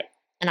 Yeah.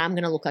 And I'm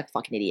going to look like a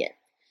fucking idiot.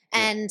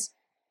 And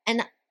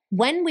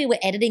when we were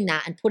editing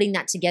that and putting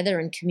that together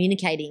and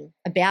communicating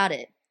about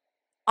it,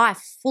 I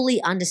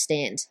fully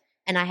understand,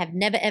 and I have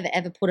never, ever,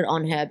 ever put it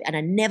on her, and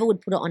I never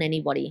would put it on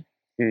anybody.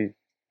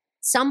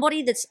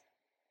 Somebody that's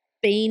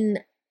been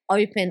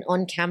open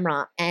on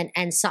camera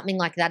and something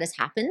like that has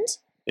happened,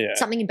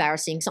 something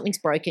embarrassing, something's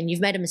broken, you've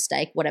made a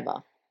mistake,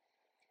 whatever.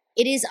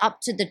 It is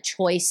up to the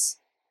choice,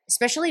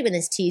 especially when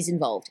there's tears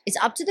involved, it's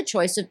up to the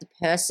choice of the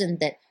person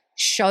that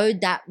showed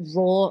that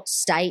raw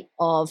state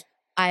of,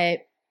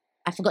 I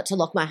forgot to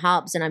lock my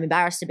hubs and I'm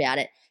embarrassed about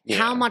it,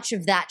 how much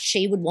of that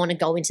she would want to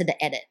go into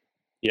the edit.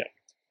 Yeah.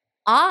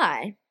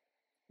 I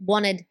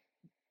wanted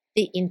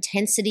the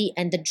intensity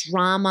and the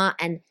drama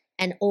and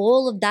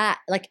all of that,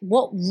 like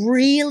what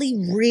really,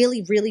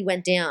 really, really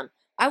went down.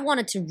 I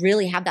wanted to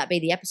really have that be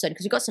the episode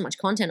because we've got so much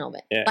content of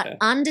it. Yeah. But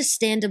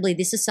understandably,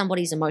 this is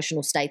somebody's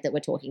emotional state that we're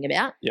talking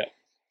about. Yeah.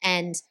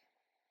 And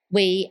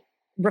we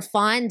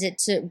refined it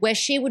to where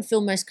she would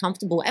feel most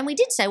comfortable. And we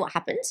did say what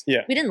happened.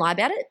 Yeah. We didn't lie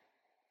about it.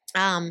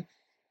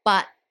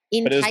 But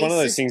it was one of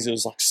those things that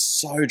was like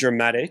so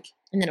dramatic.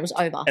 And then it was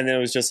over. And then it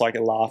was just like a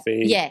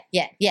laughy. Yeah.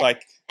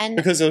 Like, and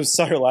because it was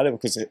so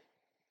relatable because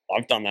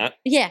I've done that.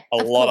 Yeah. A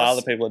lot of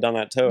other people have done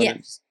that too. Yeah.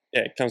 And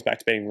it comes back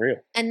to being real.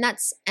 And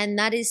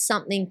that is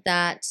something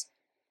that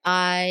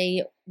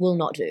I will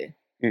not do.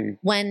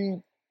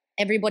 When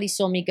everybody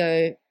saw me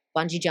go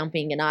bungee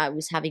jumping and I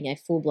was having a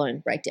full-blown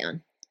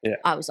breakdown,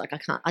 I was like,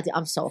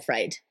 I'm so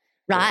afraid,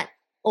 right? Yeah.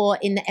 Or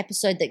in the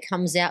episode that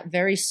comes out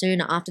very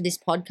soon after this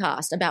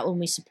podcast about when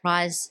we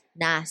surprise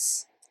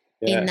Nas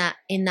in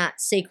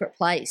that secret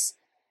place,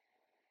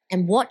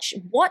 and watch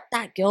what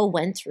that girl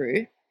went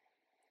through.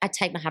 I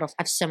take my hat off.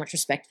 I have so much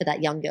respect for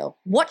that young girl.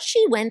 What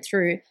she went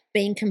through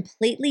being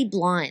completely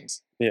blind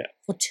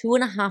for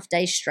 2.5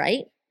 days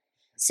straight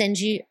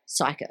sends you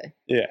psycho.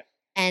 Yeah.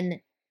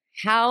 And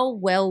how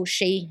well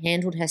she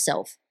handled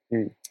herself.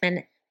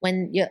 And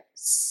when your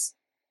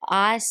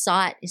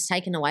eyesight is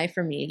taken away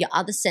from you, your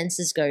other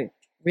senses go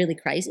really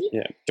crazy.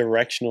 Yeah,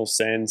 directional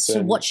sense.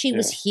 So what she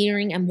was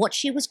hearing and what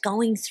she was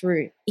going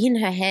through in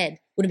her head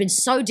would have been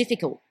so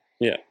difficult.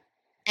 Yeah.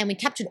 And we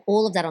captured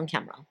all of that on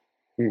camera.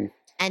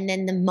 And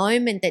then the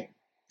moment that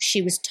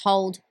she was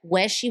told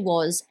where she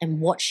was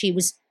and what she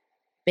was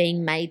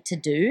being made to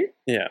do.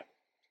 Yeah.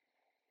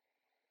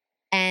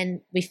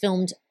 And we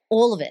filmed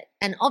all of it.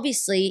 And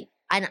obviously,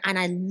 and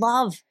I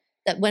love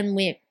that when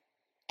we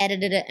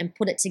edited it and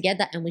put it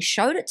together and we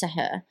showed it to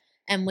her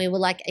and we were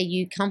like, are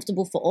you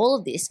comfortable for all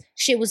of this?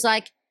 She was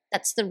like,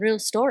 that's the real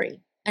story.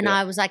 And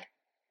I was like,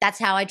 that's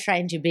how I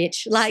trained you,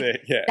 bitch. Like,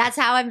 that's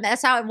how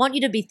I want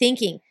you to be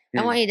thinking.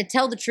 I want you to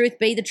tell the truth,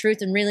 be the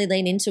truth, and really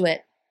lean into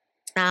it.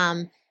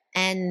 And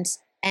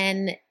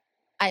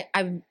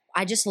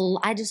I just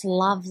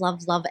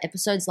love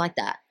episodes like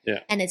that. Yeah.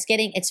 And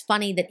it's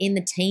funny that in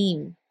the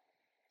team,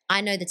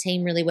 I know the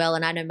team really well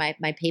and I know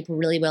my people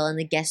really well and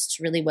the guests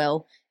really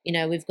well. You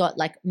know, we've got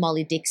like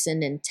Molly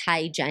Dixon and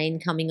Tay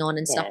Jane coming on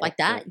and stuff like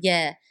that.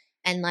 Yeah.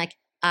 And like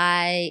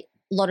a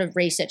lot of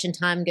research and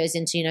time goes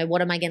into, you know,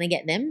 what am I going to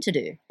get them to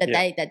do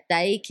that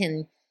they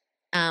can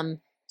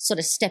sort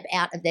of step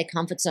out of their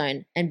comfort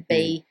zone and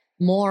be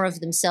more of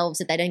themselves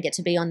that they don't get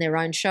to be on their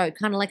own show,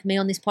 kind of like me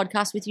on this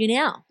podcast with you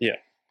now. Yeah.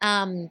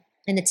 And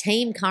the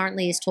team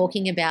currently is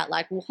talking about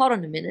like, well, hold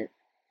on a minute.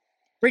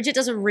 Bridget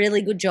does a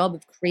really good job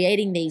of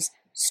creating these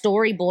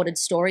storyboarded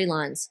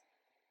storylines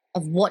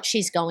of what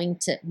she's going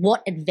to,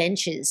 what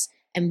adventures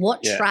and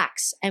what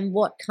tracks and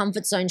what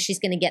comfort zone she's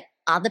going to get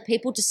other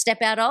people to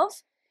step out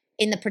of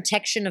in the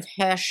protection of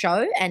her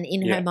show and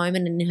in her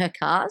moment and in her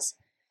cars.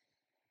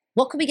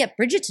 What could we get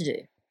Bridget to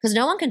do? Because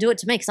no one can do it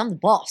to me because I'm the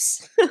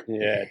boss.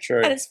 Yeah,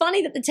 true. And it's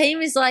funny that the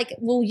team is like,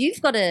 well,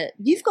 you've got to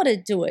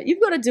do it.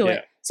 You've got to do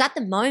it. So at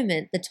the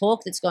moment, the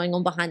talk that's going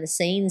on behind the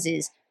scenes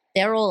is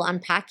they're all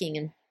unpacking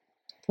and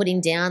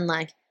putting down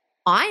like,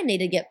 I need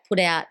to get put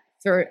out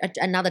for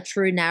another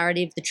true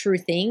narrative, the true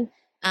thing.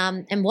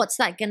 And what's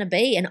that going to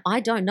be? And I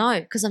don't know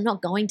because I'm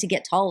not going to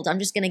get told. I'm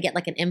just going to get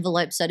like an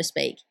envelope, so to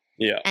speak.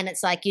 Yeah. And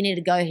it's like, you need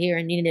to go here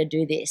and you need to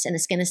do this. And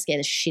it's going to scare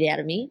the shit out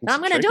of me. But It's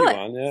I'm going to a do tricky it.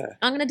 one, yeah.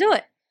 I'm going to do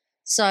it.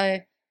 So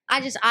I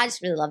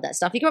just really love that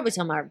stuff. You can probably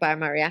tell by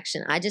my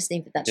reaction. I just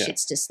think that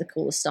shit's just the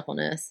coolest stuff on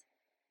earth.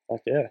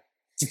 Fuck yeah.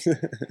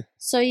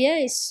 So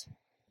yes.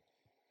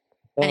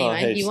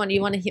 Anyway, heaps. you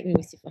want to hit me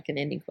with your fucking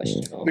ending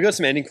question? Or? We got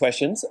some ending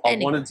questions. I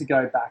wanted to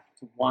go back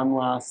to one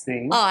last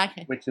thing. Oh,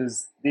 okay. Which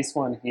is this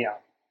one here.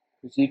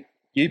 Because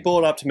you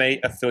brought up to me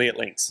affiliate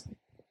links.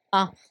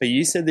 Oh. But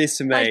you said this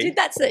to me. I did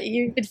that so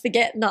you could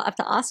forget not have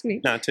to ask me.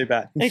 No, too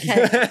bad.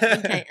 Okay.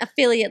 Okay.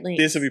 Affiliate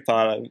links. This will be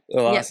part of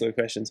the last little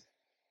questions.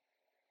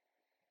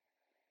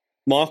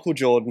 Michael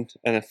Jordan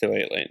and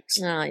affiliate links.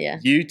 Oh, yeah.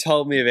 You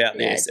told me about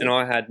this and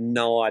I had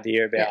no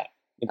idea about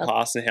the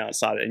past and how it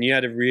started. And you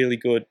had a really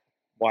good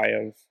way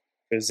of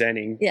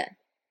presenting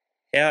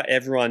how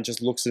everyone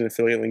just looks at an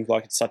affiliate link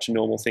like it's such a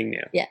normal thing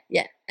now. Yeah,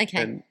 yeah.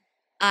 Okay. And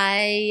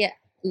I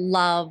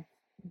love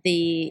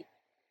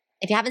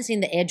if you haven't seen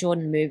the Air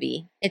Jordan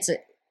movie,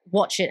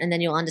 watch it and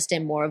then you'll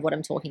understand more of what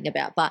I'm talking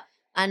about. But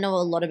I know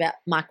a lot about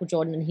Michael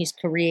Jordan and his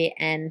career,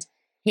 and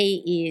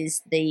he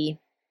is the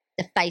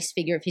face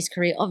figure of his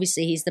career.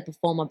 Obviously, he's the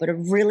performer, but a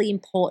really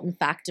important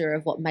factor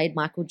of what made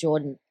Michael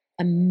Jordan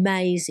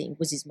amazing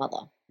was his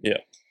mother. Yeah.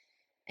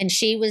 And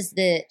she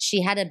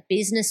had a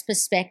business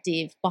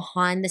perspective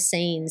behind the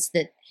scenes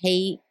that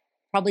he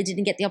probably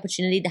didn't get the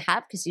opportunity to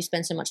have because you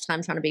spend so much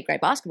time trying to be a great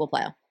basketball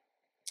player.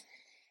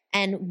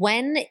 And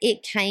when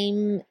it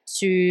came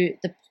to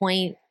the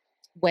point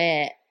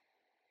where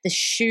the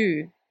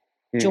shoe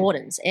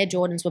Jordans, Air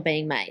Jordans were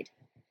being made,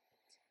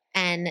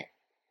 and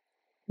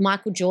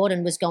Michael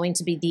Jordan was going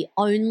to be the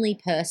only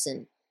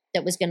person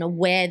that was going to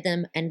wear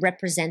them and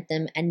represent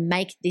them and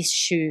make this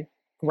shoe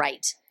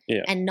great.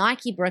 Yeah. And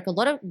Nike broke a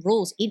lot of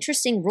rules,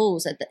 interesting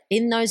rules.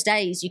 In those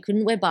days, you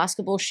couldn't wear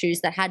basketball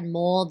shoes that had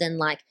more than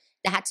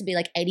they had to be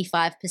 85%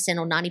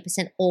 or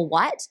 90% all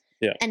white.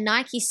 Yeah. And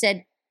Nike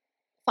said,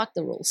 fuck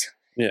the rules.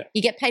 Yeah.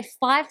 You get paid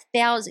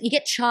 $5,000. You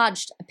get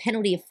charged a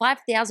penalty of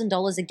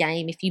 $5,000 a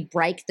game if you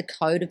break the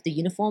code of the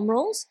uniform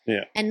rules.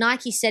 Yeah. And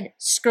Nike said,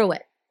 screw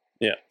it.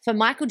 Yeah. For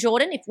Michael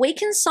Jordan, if we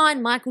can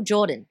sign Michael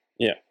Jordan,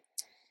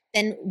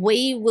 then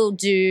we will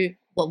do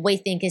what we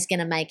think is going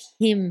to make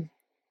him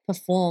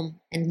perform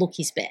and look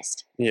his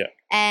best. Yeah.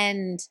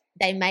 And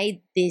they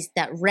made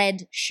that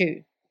red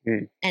shoe.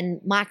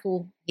 And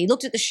Michael, he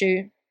looked at the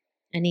shoe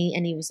and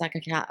he was like,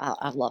 okay,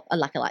 I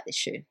like this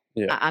shoe.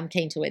 Yeah. I'm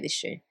keen to wear this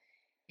shoe.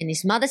 And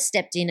his mother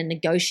stepped in and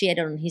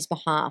negotiated on his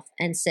behalf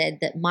and said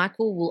that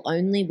Michael will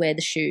only wear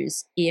the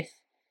shoes if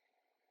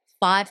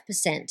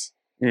 5%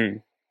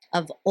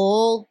 of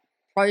all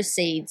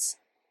proceeds,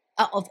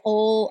 of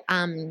all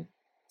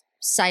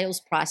sales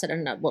price, I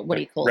don't know, what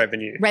do you call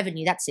it?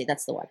 Revenue, that's it,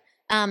 that's the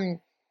word.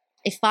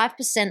 If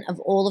 5% of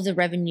all of the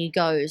revenue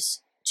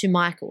goes to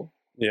Michael,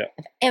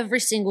 of every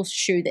single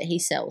shoe that he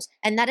sells,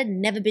 and that had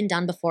never been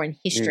done before in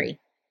history.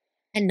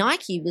 And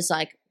Nike was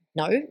like,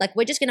 no,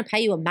 we're just going to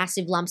pay you a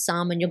massive lump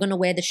sum and you're going to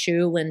wear the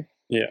shoe and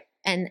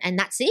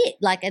that's it.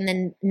 And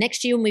then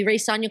next year when we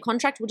re-sign your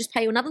contract, we'll just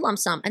pay you another lump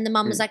sum. And the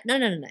mum was like, no.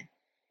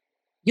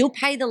 You'll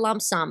pay the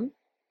lump sum,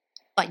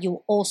 but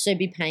you'll also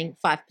be paying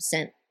 5%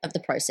 of the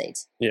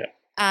proceeds. Yeah.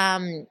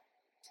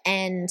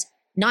 And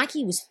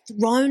Nike was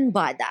thrown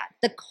by that.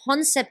 The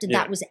concept of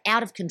that was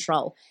out of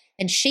control.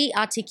 And she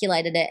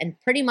articulated it and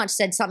pretty much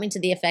said something to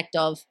the effect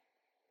of,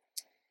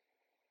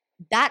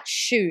 that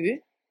shoe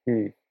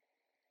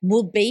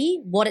will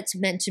be what it's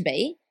meant to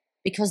be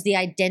because the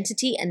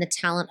identity and the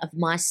talent of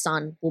my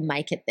son will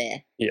make it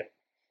there. Yeah.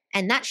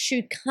 And that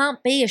shoe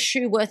can't be a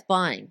shoe worth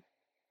buying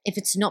if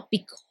it's not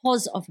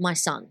because of my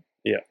son.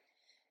 Yeah.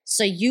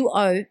 So you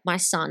owe my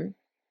son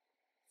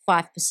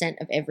 5%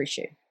 of every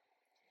shoe.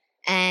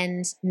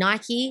 And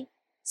Nike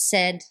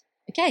said,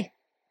 okay.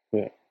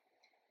 Yeah.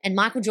 And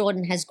Michael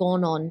Jordan has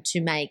gone on to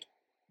make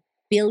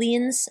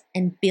billions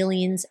and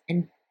billions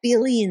and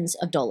billions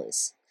of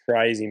dollars.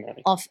 Crazy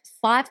money. Off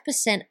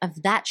 5%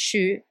 of that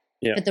shoe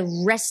for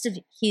the rest of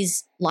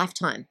his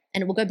lifetime.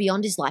 And it will go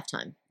beyond his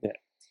lifetime. Yeah.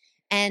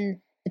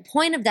 And the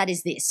point of that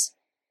is this,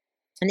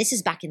 and this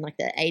is back in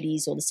the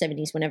 80s or the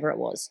 70s, whenever it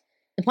was.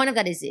 The point of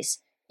that is this,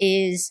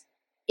 is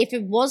if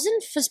it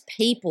wasn't for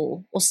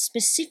people, or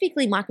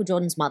specifically Michael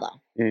Jordan's mother,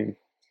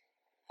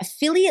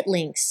 affiliate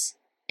links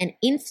and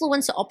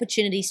influencer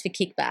opportunities for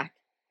kickback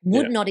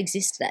would not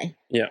exist today.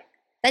 Yeah.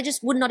 They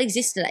just would not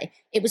exist today.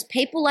 It was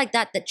people like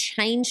that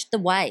changed the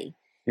way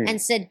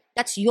and said,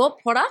 that's your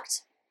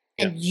product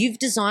and you've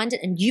designed it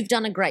and you've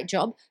done a great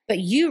job, but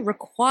you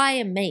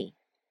require me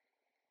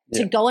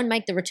to go and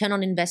make the return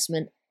on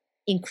investment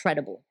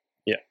incredible.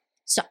 Yeah.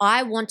 So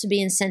I want to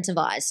be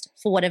incentivized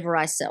for whatever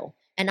I sell,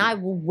 and I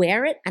will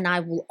wear it and I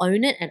will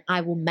own it and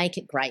I will make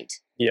it great.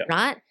 Yeah.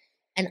 Right?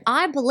 And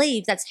I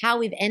believe that's how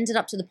we've ended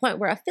up to the point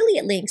where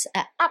affiliate links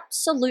are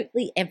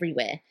absolutely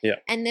everywhere. Yeah.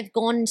 And they've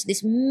gone into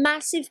this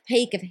massive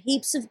peak of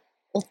heaps of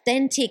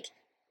authentic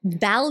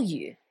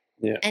value.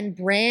 Yeah. And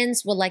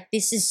brands were like,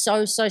 this is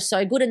so, so,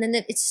 so good. And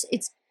then it's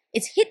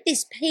hit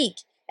this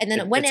peak and then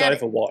it went out.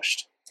 It's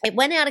overwashed. It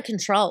went out of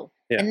control.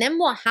 Yeah. And then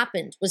what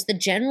happened was the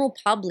general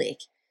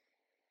public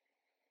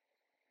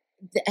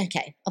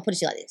okay, I'll put it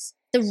to you like this.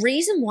 The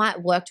reason why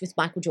it worked with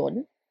Michael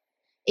Jordan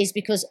is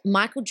because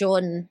Michael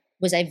Jordan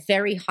was a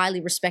very highly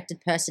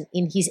respected person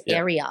in his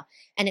area.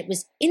 And it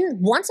was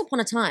once upon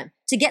a time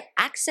to get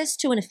access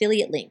to an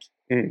affiliate link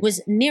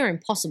was near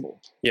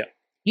impossible. Yeah.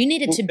 You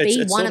needed to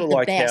be one of the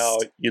like best. How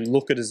you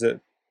look at it as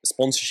a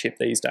sponsorship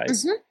these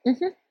days.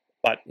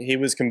 But he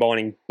was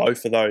combining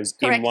both of those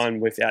in one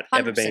without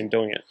ever being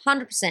doing it.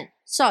 100%.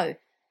 So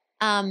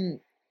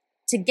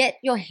to get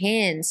your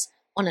hands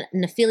on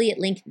an affiliate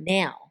link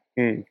now,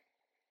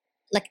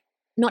 like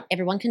not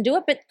everyone can do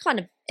it, but kind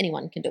of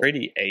anyone can do it.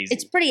 Pretty easy.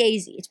 It's pretty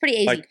easy. It's pretty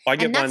easy. Like I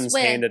get ones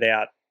handed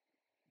out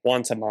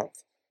once a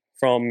month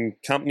from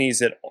companies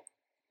that,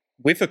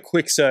 with a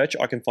quick search,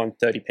 I can find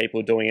 30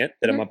 people doing it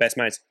that are my best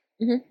mates.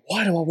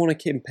 Why do I want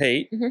to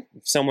compete with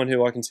someone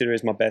who I consider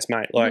as my best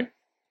mate? Like,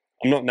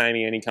 I'm not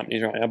naming any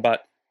companies right now,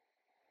 but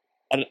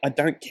I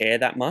don't care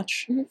that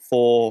much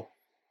for,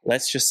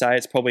 let's just say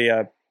it's probably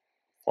a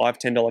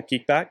 $5, $10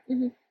 kickback.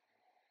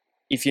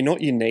 If you're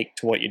not unique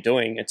to what you're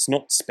doing, it's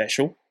not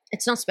special.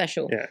 It's not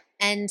special. Yeah.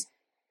 And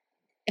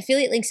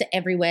affiliate links are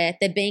everywhere.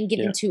 They're being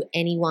given to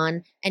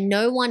anyone, and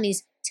no one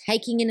is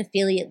taking an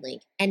affiliate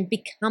link and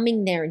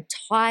becoming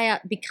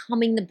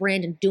becoming the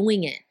brand and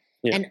doing it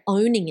and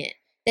owning it.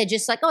 They're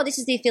just like, oh, this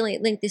is the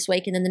affiliate link this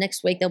week, and then the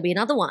next week there'll be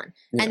another one.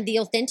 Yeah. And the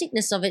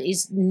authenticness of it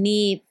is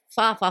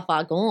far, far,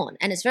 far gone.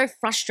 And it's very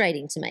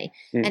frustrating to me.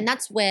 And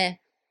that's where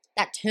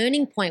that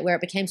turning point where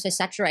it became so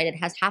saturated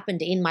has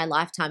happened in my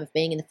lifetime of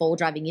being in the four-wheel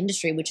driving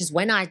industry, which is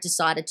when I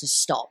decided to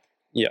stop.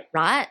 Yeah.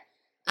 Right?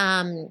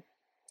 And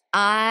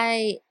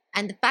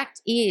the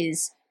fact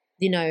is,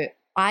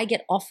 I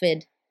get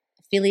offered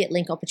affiliate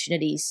link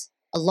opportunities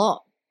a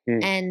lot.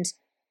 And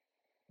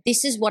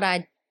this is what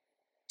I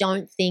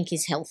don't think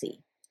is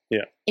healthy.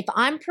 Yeah. If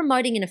I'm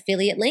promoting an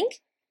affiliate link,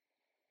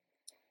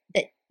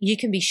 that you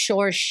can be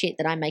sure as shit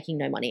that I'm making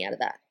no money out of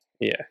that.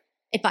 Yeah.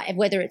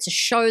 Whether it's a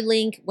show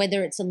link,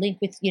 whether it's a link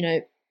with,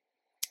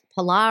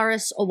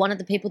 Polaris or one of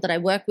the people that I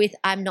work with,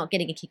 I'm not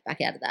getting a kickback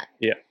out of that.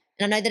 Yeah.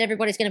 And I know that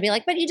everybody's going to be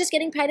like, but you're just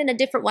getting paid in a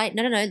different way.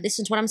 No.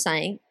 Listen to what I'm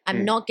saying.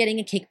 I'm not getting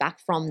a kickback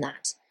from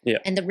that. Yeah.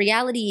 And the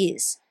reality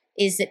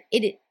is that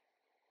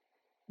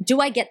do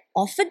I get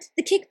offered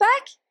the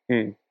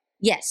kickback?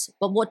 Yes.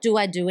 But what do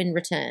I do in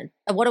return?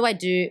 And what do I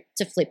do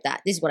to flip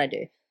that? This is what I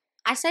do.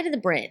 I say to the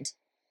brand,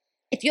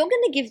 if you're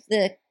going to give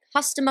the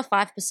customer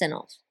 5%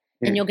 off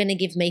and you're going to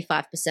give me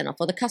 5% off,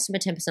 or the customer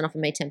 10% off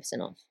and me 10%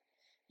 off,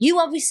 you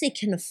obviously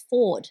can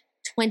afford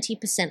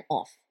 20%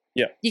 off.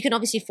 Yeah. You can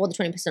obviously afford the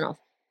 20% off.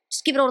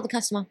 Just give it all to the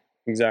customer.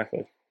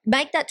 Exactly.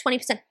 Make that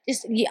 20%.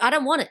 I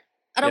don't want it.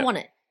 I don't want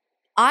it.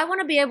 I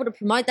want to be able to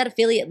promote that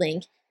affiliate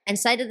link and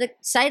say to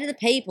the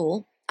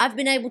people, I've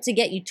been able to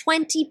get you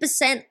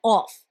 20%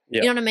 off.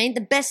 You know what I mean?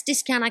 The best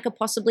discount I could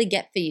possibly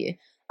get for you.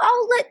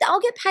 I'll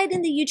get paid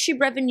in the YouTube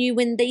revenue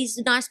when these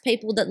nice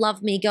people that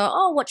love me go,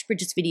 oh, watch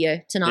Bridget's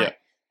video tonight. Yeah.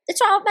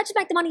 That's right. I'll just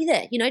make the money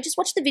there. Just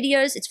watch the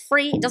videos. It's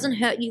free. It doesn't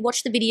hurt you.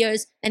 Watch the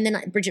videos, and then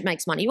Bridget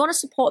makes money. You want to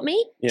support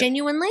me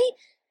genuinely?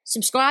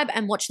 Subscribe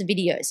and watch the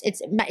videos.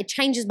 It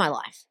changes my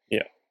life.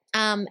 Yeah.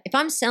 If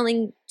I'm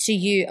selling to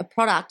you a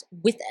product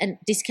with a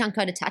discount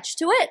code attached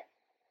to it,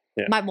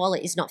 my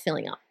wallet is not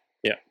filling up.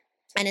 Yeah.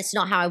 And it's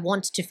not how I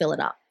want to fill it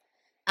up.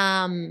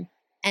 And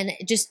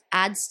it just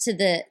adds to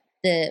the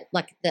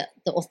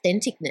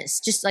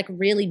authenticness, just like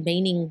really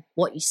meaning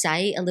what you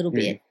say a little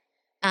bit.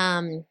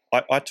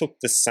 I took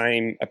the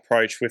same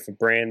approach with a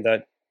brand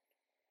that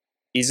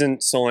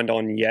isn't signed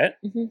on yet,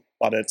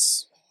 but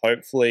it's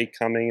hopefully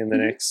coming in the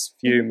next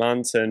few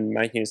months and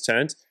making its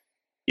turns.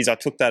 I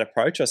took that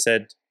approach. I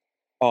said,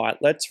 all right,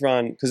 let's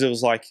run, because it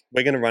was like,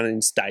 we're going to run it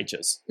in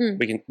stages. We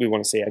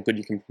want to see how good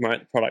you can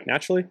promote the product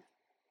naturally,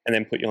 and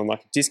then put you on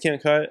like a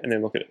discount code, and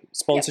then look at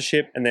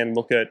sponsorship, and then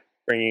look at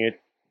bringing it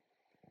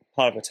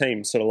part of a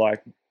team, sort of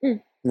like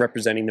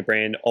representing the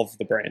brand of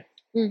the brand,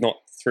 not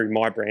through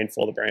my brand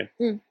for the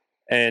brand.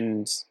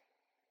 And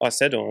I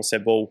said to him,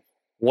 well,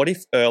 what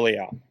if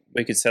earlier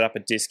we could set up a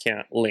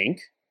discount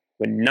link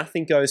where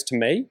nothing goes to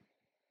me,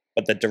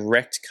 but the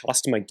direct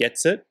customer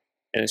gets it,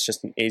 and it's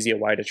just an easier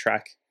way to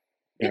track,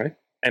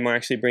 am I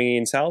actually bringing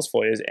in sales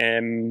for you?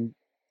 Am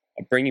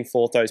I bringing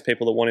forth those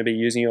people that want to be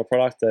using your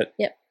product that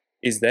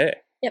is there?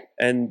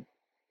 And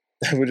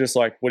they were just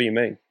like, what do you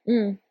mean?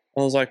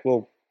 I was like,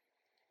 well,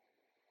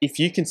 if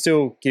you can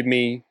still give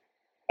me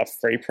a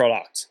free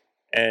product,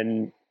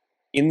 and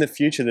in the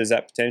future there's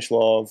that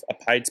potential of a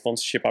paid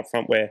sponsorship up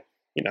front where,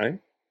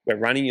 we're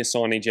running your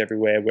signage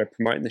everywhere, we're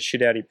promoting the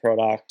shit out of your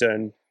product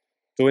and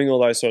doing all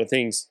those sort of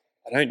things,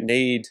 I don't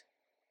need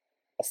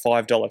a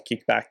 $5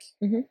 kickback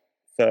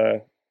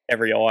for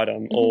every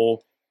item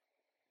or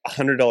a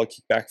 $100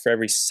 kickback for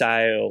every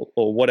sale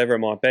or whatever it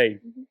might be.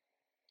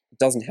 It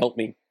doesn't help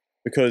me,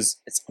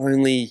 because it's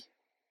only,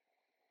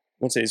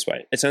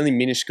 it's only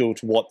minuscule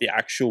to what the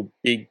actual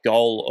big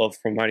goal of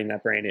promoting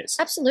that brand is.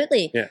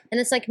 Absolutely. Yeah.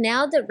 And it's like,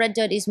 now that Red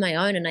Dirt is my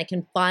own and I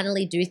can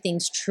finally do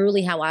things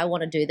truly how I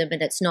want to do them,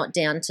 and it's not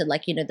down to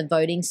like, the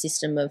voting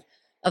system of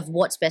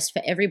what's best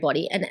for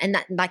everybody. And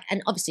that, like,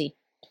 and obviously,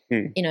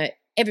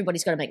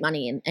 everybody's got to make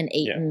money and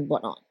eat and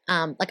whatnot.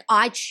 Like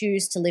I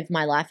choose to live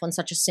my life on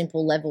such a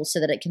simple level so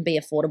that it can be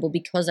affordable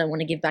because I want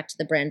to give back to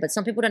the brand. But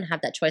some people don't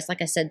have that choice.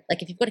 Like I said,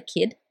 like if you've got a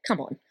kid,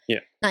 come on. Yeah.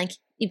 Like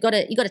you got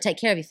to take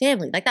care of your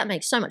family. Like that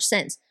makes so much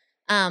sense.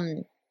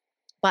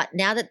 But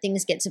now that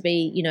things get to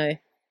be, you know,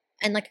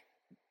 and like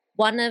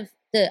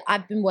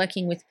I've been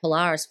working with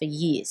Polaris for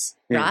years,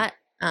 right?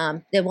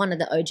 They're one of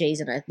the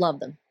OGs and I love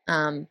them.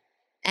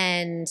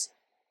 And,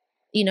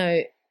 you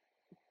know,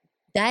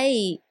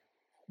 they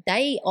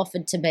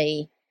offered to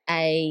me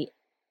a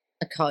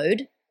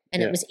code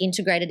and it was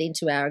integrated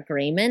into our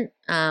agreement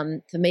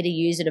for me to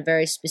use at a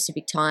very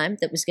specific time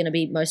that was going to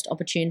be most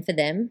opportune for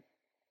them.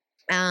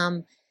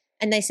 And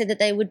they said that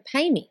they would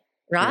pay me,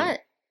 right?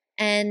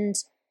 And,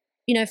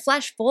 you know,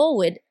 flash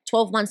forward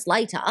 12 months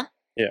later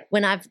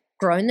when I've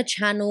grown the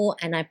channel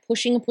and I'm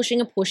pushing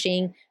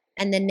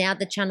and then now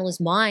the channel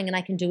is mine and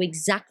I can do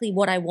exactly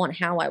what I want,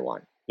 how I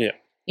want. Yeah.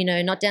 You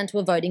know, not down to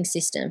a voting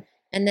system.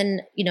 And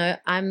then, you know,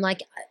 I'm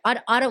like,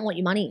 I don't want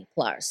your money,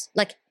 Polaris.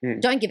 Like,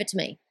 don't give it to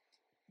me.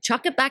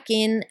 Chuck it back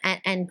in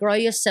and grow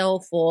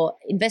yourself or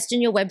invest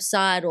in your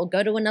website or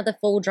go to another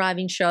full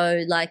driving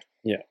show. Like,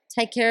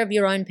 take care of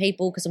your own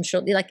people because I'm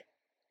sure, like,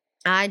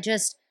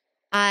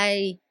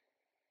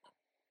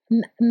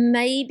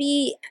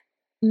 maybe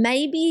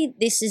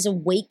this is a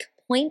weak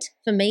point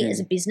for me as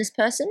a business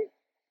person.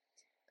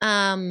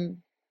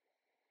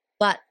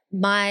 But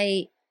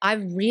I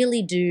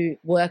really do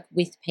work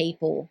with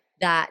people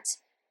that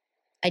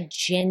I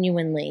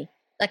genuinely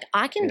like.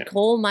 I can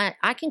call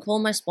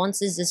my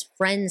sponsors as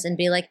friends and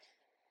be like,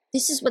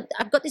 "This is what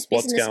I've got. This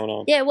business. What's going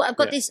on? Yeah, well, I've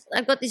got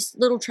this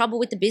little trouble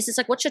with the business.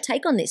 Like, what's your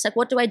take on this? Like,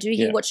 what do I do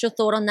here? What's your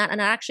thought on that?"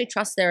 And I actually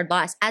trust their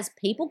advice as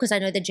people because I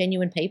know they're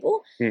genuine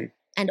people.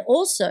 And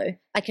also,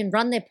 I can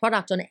run their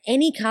product on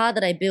any car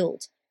that I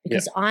build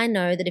because I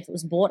know that if it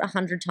was bought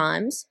 100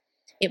 times,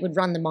 it would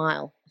run the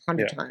mile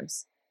 100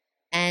 times.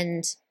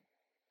 And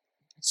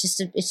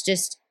it's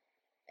just.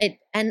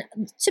 And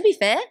to be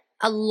fair,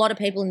 a lot of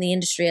people in the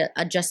industry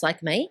are just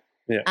like me.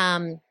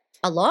 A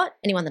lot,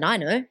 anyone that I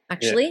know,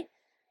 actually.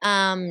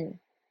 And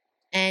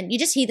you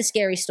just hear the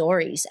scary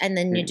stories and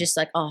then you're just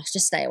like, oh,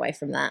 just stay away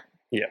from that.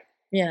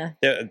 Yeah.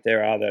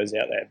 There are those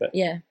out there. But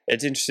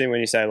it's interesting when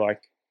you say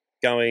like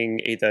going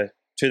either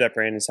to that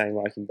brand and saying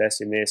like invest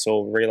in this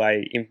or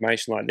relay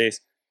information like this.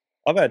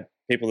 I've had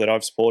people that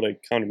I've supported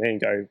come to me and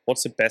go,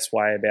 what's the best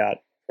way about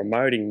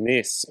promoting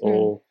this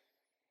or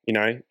you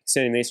know,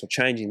 extending this or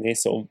changing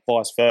this or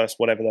vice versa,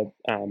 whatever the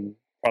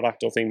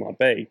product or thing might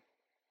be.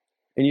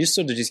 And you just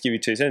sort of just give you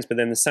 2 cents. But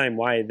then the same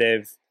way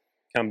they've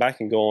come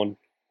back and gone,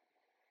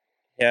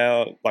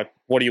 like,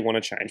 what do you want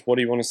to change? What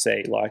do you want to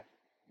see? Like,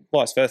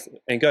 vice versa.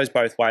 And it goes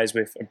both ways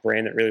with a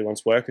brand that really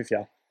wants to work with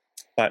you.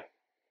 But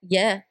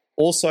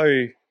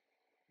also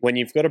when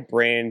you've got a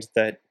brand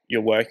that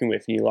you're working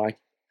with and you're like,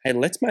 hey,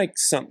 let's make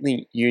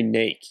something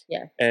unique.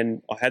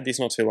 And I had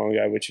this not too long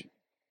ago, which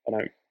I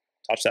don't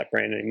touch that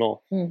brand anymore.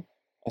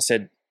 I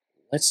said,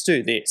 let's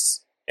do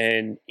this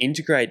and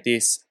integrate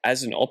this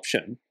as an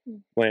option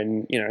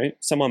when, you know,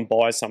 someone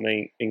buys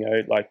something, you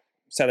know, like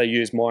say they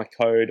use my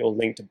code or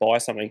link to buy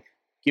something,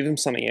 give them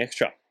something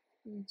extra.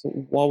 So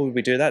why would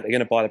we do that? They're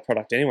going to buy the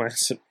product anyway.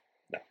 So,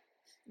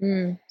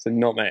 no. So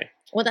not me.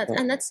 Well,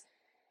 that's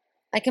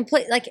I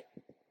completely like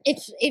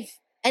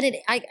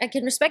I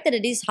can respect that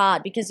it is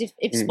hard because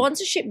if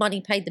sponsorship money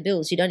paid the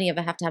bills, you'd only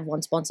ever have to have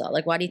one sponsor.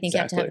 Like, why do you think you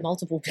have to have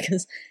multiple?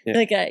 Because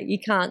you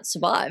can't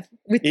survive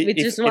with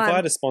just one. If I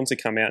had a sponsor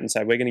come out and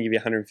say, we're going to give you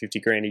 150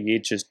 grand a year,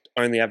 just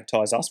only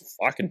advertise us,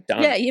 fucking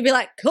done. Yeah, you'd be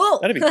like, cool.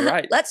 That'd be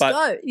great. Let's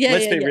go. Yeah,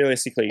 let's be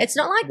realistically. It's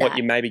not like what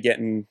you may be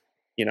getting,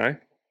 you know,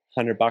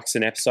 $100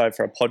 an episode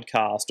for a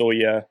podcast or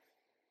you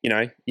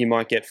know, you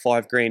might get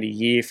 $5 grand a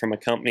year from a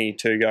company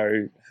to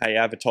go, hey,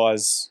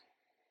 advertise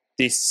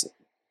this,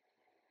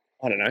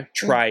 I don't know,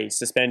 tray,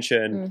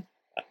 suspension,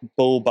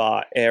 bull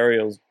bar,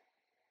 aerials,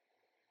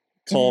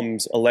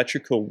 comms,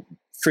 electrical,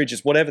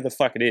 fridges, whatever the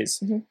fuck it is.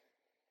 They're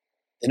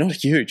not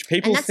huge.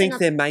 People think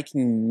they're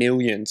making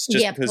millions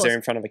just because they're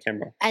in front of a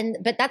camera.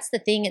 But that's the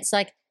thing. It's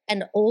like,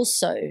 and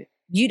also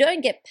you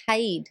don't get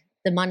paid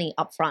the money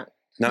up front.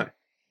 No.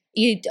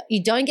 You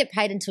don't get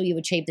paid until you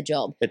achieve the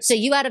job. So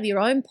you out of your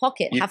own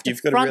pocket have to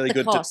front the cost. You've got a really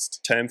good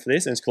term for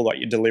this, and it's called like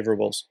your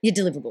deliverables. Your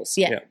deliverables,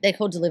 yeah. They're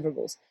called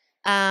deliverables.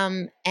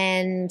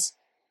 And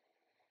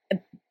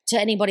to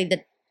anybody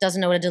that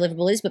doesn't know what a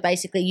deliverable is, but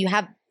basically you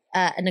have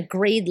an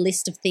agreed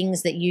list of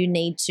things that you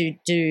need to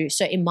do.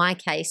 So in my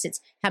case,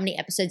 it's how many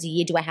episodes a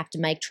year do I have to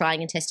make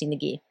trying and testing the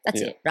gear. That's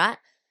it, right?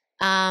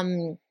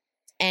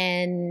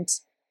 And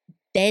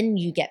then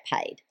you get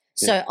paid.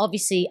 So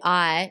obviously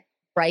I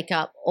break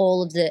up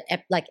all of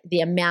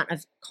the amount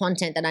of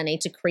content that I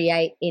need to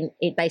create in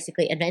it,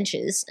 basically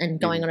adventures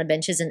and going on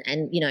adventures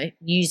and you know,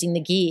 using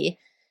the gear.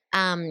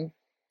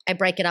 I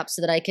break it up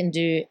so that I can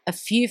do a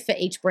few for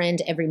each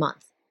brand every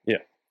month.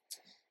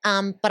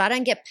 But I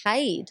don't get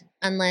paid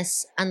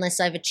unless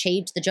I've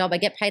achieved the job. I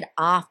get paid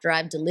after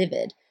I've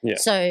delivered.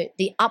 So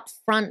the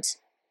upfront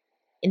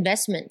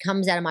investment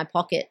comes out of my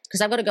pocket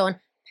because I've got to go and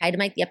pay to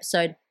make the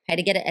episode, pay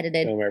to get it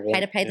edited, pay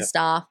to pay the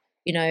staff,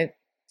 you know,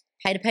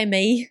 pay to pay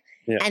me,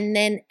 and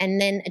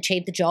then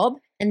achieve the job.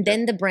 And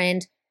then the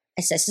brand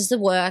assesses the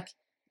work,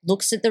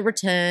 looks at the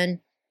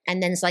return,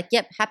 and then it's like,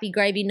 yep, happy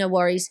gravy, no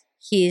worries.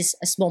 Here's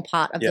a small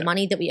part of the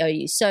money that we owe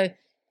you. So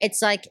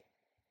it's like,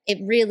 it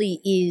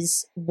really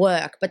is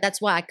work. But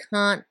that's why I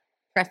can't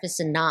preface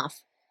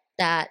enough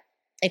that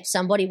if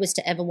somebody was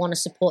to ever want to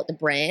support the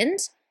brand,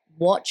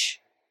 watch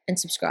and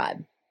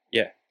subscribe.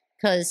 Yeah.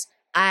 Because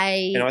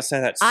I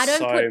say that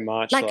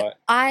much.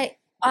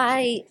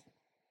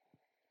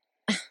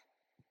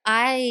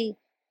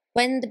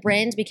 When the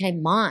brand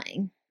became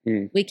mine,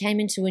 we came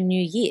into a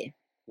new year.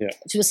 Yeah.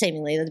 Which was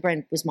seemingly, the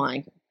brand was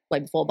mine way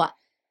before, but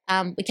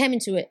we came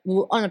into it, we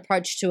were on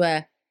approach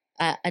to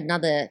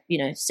another, you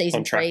know,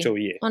 season contractual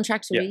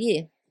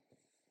year.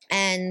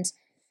 And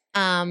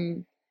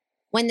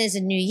when there's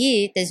a new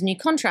year, there's new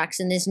contracts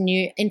and there's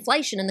new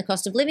inflation and the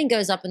cost of living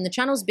goes up and the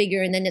channel's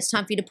bigger and then it's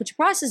time for you to put your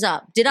prices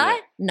up. Did I?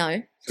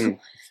 No.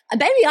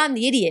 Maybe I'm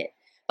the idiot.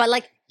 But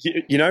like,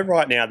 you know,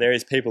 right now there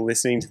is people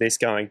listening to this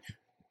going,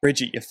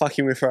 Bridget, you're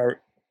fucking with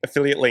our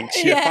affiliate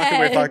links. You're fucking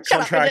with our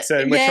contracts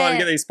and we're trying to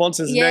get these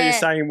sponsors and now you're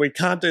saying we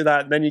can't do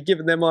that. And then you're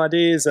giving them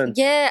ideas and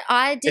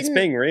I didn't. It's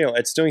being real.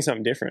 It's doing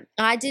something different.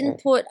 I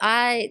didn't put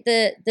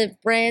the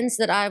brands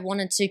that I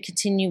wanted to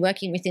continue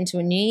working with into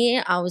a new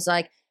year. I was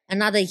like,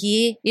 another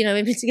year, you know,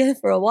 we've been together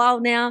for a while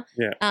now.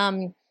 Yeah.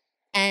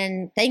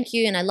 And thank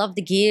you. And I love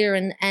the gear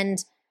and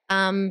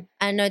I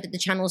know that the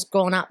channel's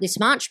gone up this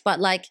much,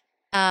 but like,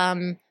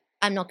 I'm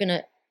not going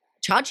to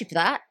charge you for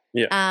that.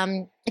 Yeah.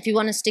 If you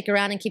want to stick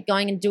around and keep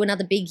going and do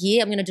another big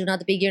year, I'm going to do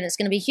another big year and it's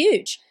going to be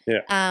huge.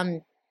 Yeah.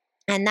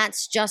 And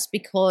that's just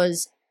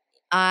because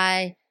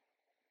the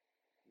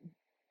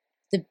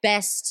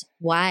best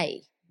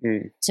way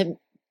to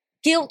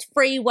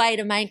guilt-free way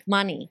to make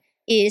money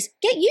is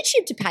get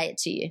YouTube to pay it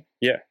to you.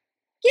 Yeah.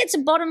 It's a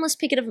bottomless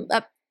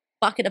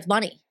bucket of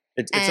money.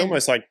 It's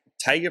almost like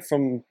take it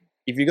from,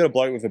 if you've got a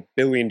bloke with $1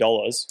 billion,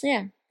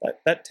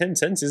 that 10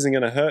 cents isn't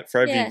going to hurt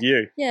for every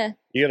view. Yeah.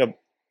 You got a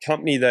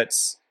company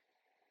that's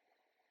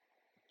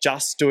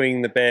just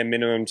doing the bare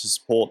minimum to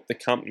support the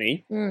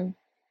company and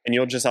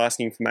you're just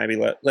asking for maybe,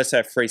 let's say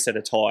a free set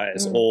of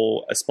tyres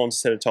or a sponsored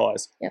set of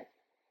tyres. Yep.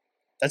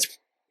 That's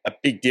a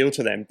big deal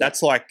to them.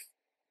 That's like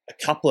a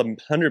couple of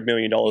 $100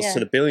 million to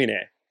the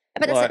billionaire.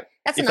 But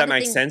that's if that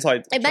makes sense.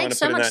 It makes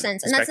so much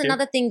sense. And that's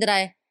another thing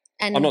that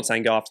I'm not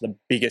saying go after the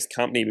biggest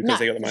company because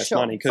they got the most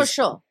money. For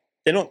sure.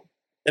 They're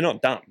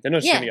not dumb. They're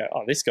not just going to go,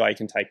 oh, this guy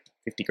can take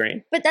 50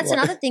 grand. But that's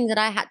another thing that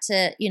I had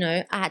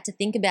to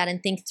think about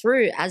and think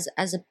through as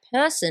a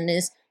person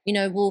is, you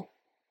know, well,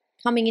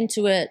 coming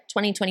into a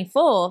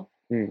 2024,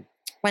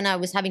 when I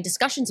was having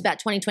discussions about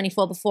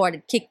 2024 before it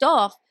had kicked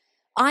off,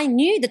 I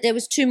knew that there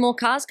was 2 more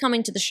cars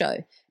coming to the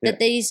show, that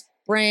these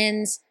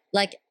brands,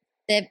 like,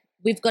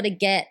 we've got to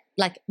get,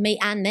 like me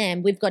and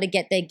them, we've got to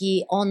get their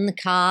gear on the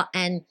car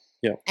and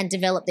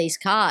develop these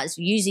cars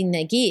using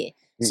their gear.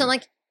 So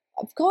like,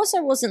 of course I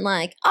wasn't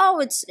like, oh,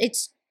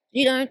 it's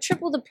you know,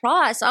 triple the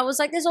price. I was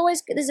like, there's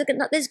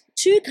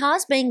 2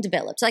 cars being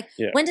developed. Like,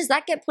 when does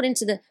that get put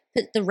into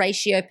the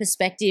ratio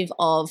perspective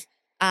of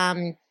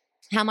how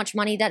much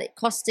money that it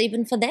costs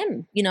even for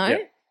them, you know?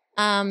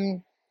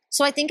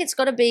 So I think it's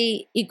got to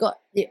be,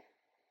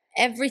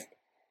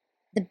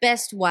 the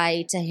best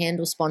way to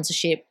handle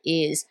sponsorship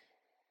is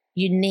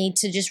you need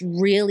to just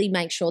really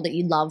make sure that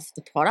you love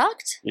the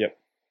product. Yep.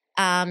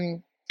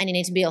 And you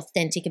need to be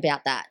authentic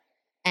about that.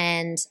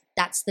 And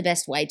that's the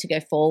best way to go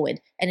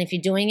forward. And if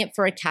you're doing it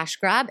for a cash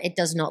grab, it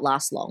does not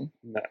last long.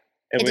 No.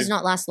 It does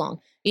not last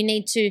long. You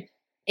need to,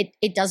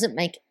 it doesn't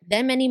make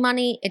them any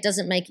money. It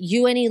doesn't make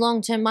you any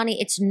long-term money.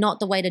 It's not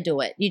the way to do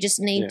it. You just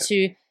need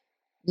to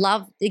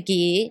love the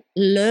gear,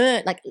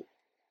 learn, like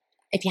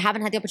if you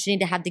haven't had the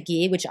opportunity to have the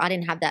gear, which I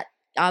didn't have that.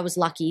 I was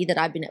lucky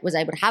that was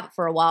able to have it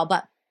for a while,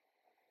 but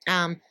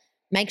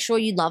make sure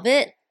you love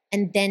it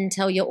and then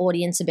tell your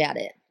audience about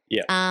it.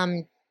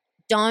 Yeah.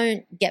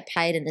 Don't get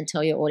paid and then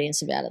tell your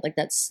audience about it. Like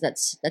that's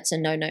a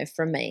no-no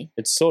from me.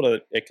 It's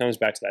it comes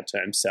back to that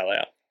term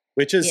sellout,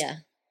 which is,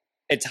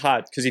 it's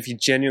hard because if you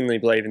genuinely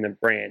believe in the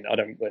brand, I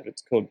don't believe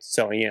it's called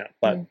selling out,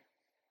 but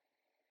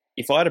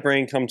if I had a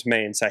brand come to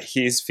me and say,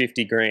 here's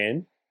 50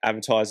 grand,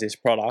 advertise this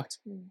product,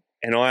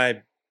 and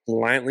I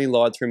blatantly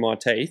lied through my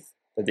teeth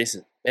that this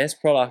is the best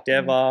product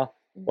ever,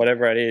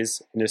 whatever it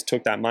is, and just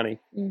took that money,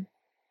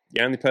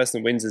 the only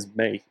person that wins is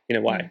me in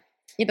a way.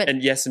 Yeah, but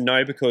and yes and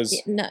no, because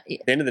at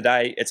the end of the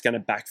day, it's going to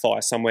backfire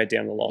somewhere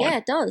down the line. Yeah,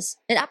 it does.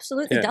 It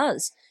absolutely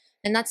does.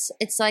 And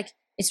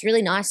it's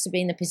really nice to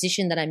be in the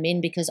position that I'm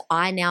in because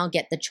I now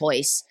get the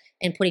choice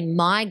and putting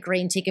my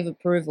green tick of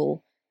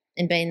approval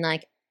and being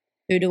like,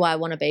 who do I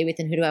want to be with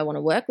and who do I want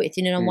to work with?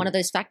 You know, and one of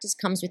those factors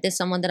comes with there's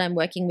someone that I'm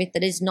working with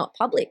that is not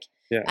public.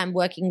 Yeah. I'm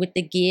working with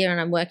the gear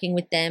and I'm working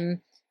with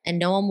them and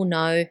no one will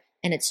know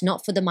and it's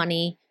not for the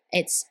money.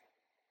 It's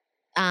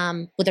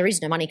well, there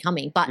is no money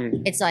coming, but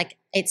it's like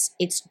it's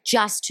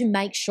just to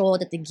make sure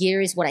that the gear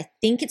is what I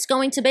think it's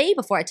going to be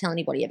before I tell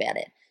anybody about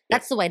it.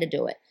 That's the way to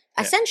do it.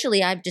 Yeah.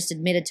 Essentially, I've just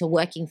admitted to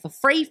working for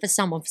free for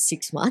someone for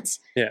 6 months.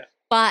 Yeah.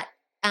 But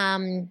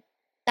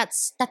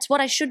that's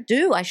what I should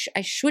do. I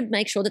should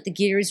make sure that the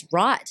gear is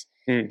right,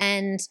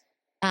 and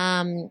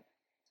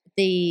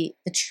the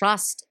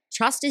trust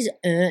is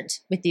earned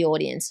with the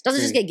audience. It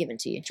doesn't just get given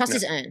to you. Trust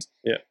is earned,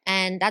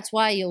 and that's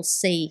why you'll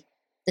see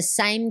the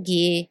same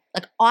gear.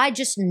 Like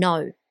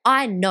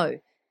I know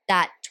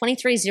that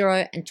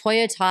 23-0 and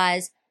Toyo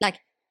tires, like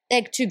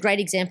they're two great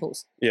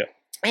examples. Yeah,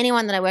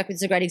 anyone that I work with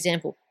is a great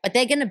example, but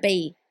they're going to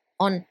be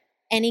on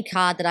any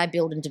car that I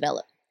build and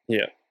develop.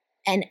 Yeah,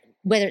 and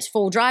whether it's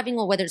for driving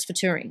or whether it's for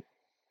touring.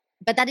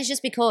 But that is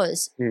just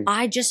because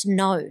I just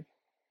know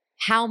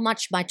how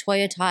much my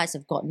Toyo tires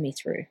have gotten me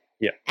through.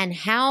 Yeah. And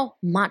how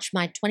much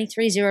my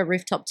 23-0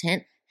 rooftop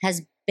tent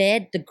has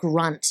bared the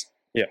grunt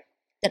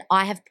that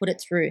I have put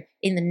it through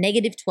in the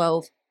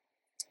 -12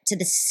 to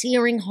the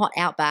searing hot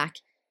outback.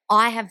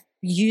 I have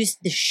used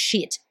the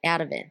shit out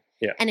of it.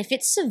 Yeah. And if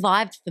it's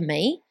survived for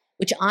me,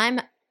 which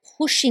I'm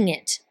pushing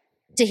it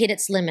to hit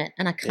its limit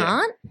and I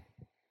can't,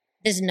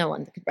 there's no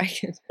one that could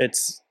break it.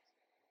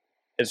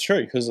 It's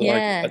true because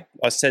like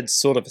I said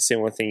sort of a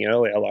similar thing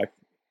earlier, like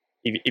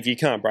if you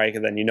can't break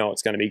it, then you know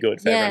it's going to be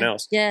good for everyone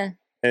else. Yeah.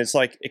 And it's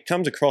like it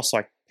comes across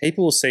like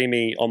people will see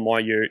me on my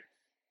ute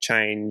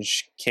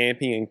change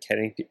camping and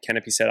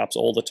canopy setups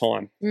all the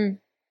time.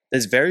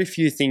 There's very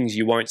few things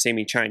you won't see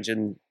me change.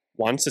 And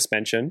one,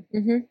 suspension,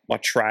 my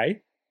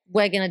tray.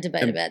 We're going to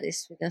debate about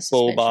this with our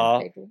bull suspension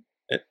bar, people.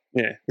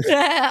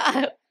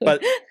 Yeah.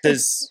 But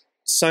there's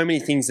so many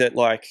things that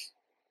like,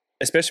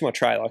 especially my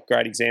tray, like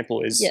great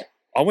example is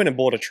I went and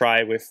bought a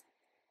tray with,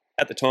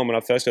 at the time when I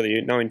first got the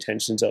ute, no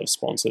intentions of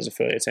sponsors,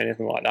 affiliates,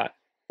 anything like that.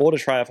 Bought a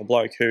tray off a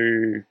bloke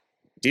who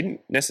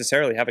didn't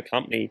necessarily have a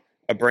company,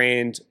 a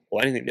brand,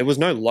 or anything. There was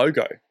no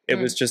logo. It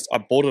was just, I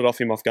bought it off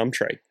him off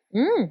Gumtree.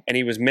 And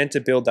he was meant to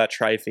build that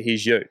tray for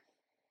his ute.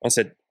 I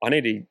said, I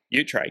need a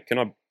ute tray. Can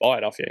I buy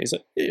it off you? He's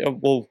like, yeah,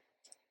 well,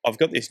 I've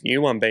got this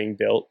new one being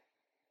built.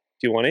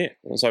 Do you want it?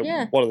 I was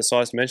like, what are the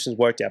size dimensions?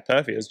 Worked out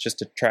perfect. It was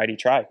just a tradie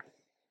tray.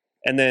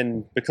 And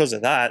then because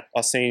of that,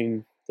 I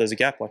seen there's a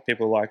gap. Like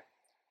people are like,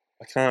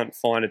 I can't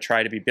find a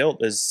tray to be built.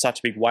 There's such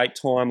a big wait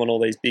time on all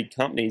these big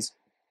companies.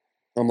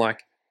 I'm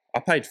like, I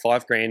paid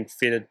 $5,000,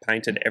 fitted,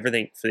 painted,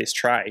 everything for this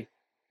tray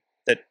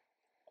that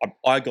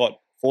I got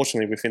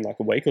fortunately within like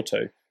a week or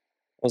two.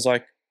 I was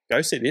like,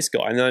 go see this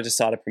guy. And then I just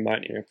started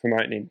promoting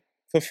him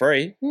for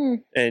free.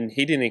 And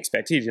he didn't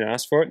expect it. He didn't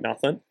ask for it,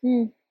 nothing.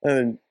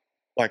 And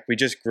like we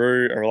just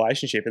grew a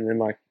relationship. And then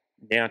like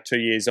now 2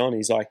 years on,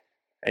 he's like,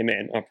 hey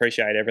man, I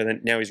appreciate everything.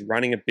 Now he's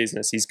running a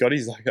business. He's got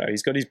his logo.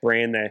 He's got his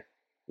brand there.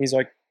 He's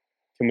like,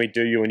 can we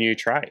do you a new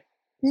tray?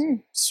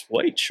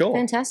 Sweet, sure.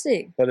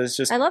 Fantastic. But it's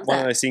just one of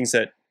those things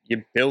that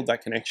you build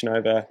that connection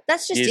over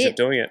years of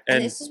doing it.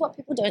 And this is what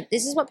people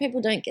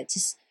don't get to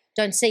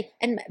don't see.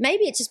 And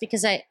maybe it's just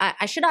because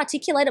I should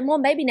articulate it more.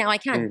 Maybe now I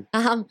can.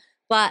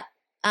 But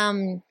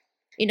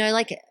you know,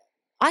 like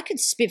I could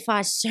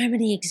spitfire so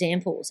many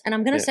examples, and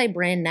I'm going to say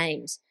brand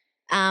names.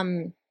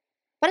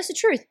 But it's the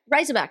truth.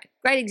 Razorback,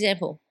 great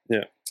example.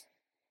 Yeah.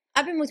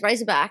 I've been with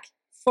Razorback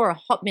for a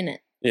hot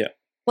minute. Yeah.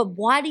 But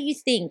why do you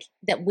think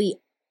that we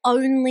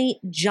only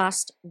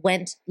just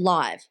went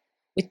live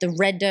with the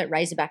red dirt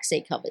Razorback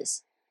seat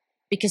covers?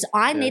 Because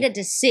I needed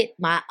to sit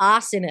my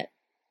ass in it.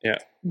 Yeah.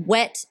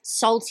 Wet,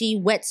 salty,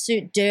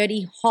 wetsuit,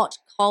 dirty, hot,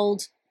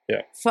 cold.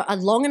 Yeah. For a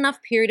long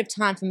enough period of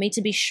time for me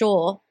to be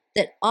sure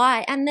that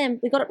I and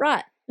them, we got it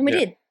right. And we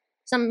did.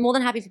 So I'm more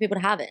than happy for people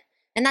to have it.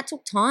 And that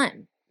took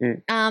time.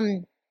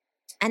 And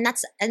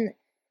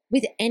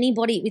with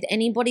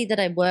anybody that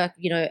I work,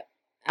 you know,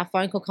 our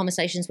phone call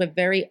conversations, we're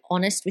very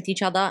honest with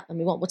each other and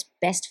we want what's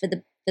best for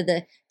the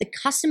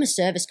customer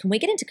service. Can we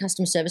get into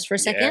customer service for a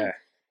second?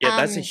 Yeah,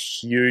 that's a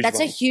huge one. That's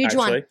a huge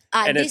one.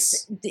 I'm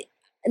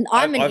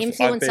an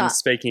influencer. I've been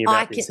speaking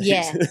about this.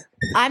 Yeah.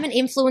 I'm an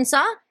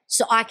influencer,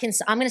 so I'm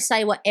going to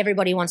say what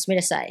everybody wants me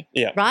to say.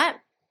 Yeah. Right?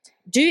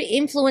 Do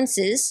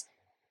influencers –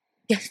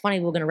 it's funny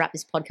we're going to wrap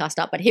this podcast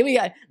up, but here we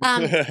go.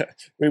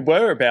 We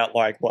were about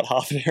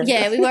half an hour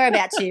Yeah, we were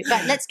about to.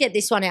 But let's get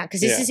this one out because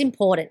this is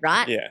important,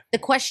 right? Yeah. The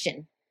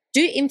question,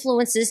 do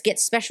influencers get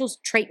special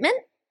treatment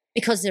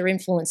because they're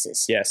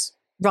influencers? Yes.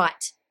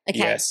 Right. Okay.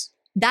 Yes.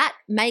 That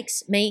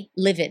makes me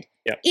livid.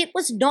 Yep. It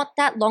was not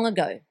that long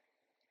ago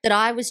that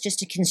I was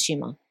just a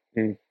consumer,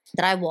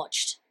 that I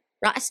watched.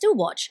 Right? I still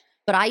watch,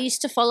 but I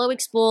used to follow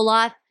Explore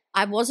Life.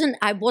 I wasn't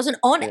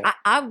on it.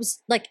 I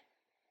was like,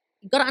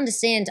 you got to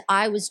understand,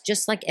 I was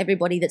just like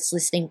everybody that's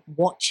listening,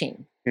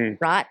 watching,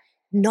 right?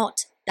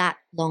 Not that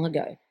long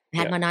ago. I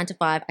had my 9 to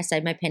 5, I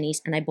saved my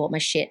pennies, and I bought my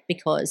shit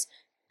because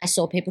I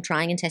saw people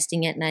trying and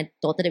testing it, and I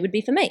thought that it would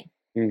be for me.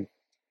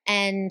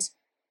 And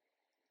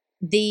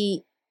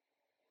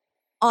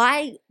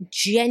I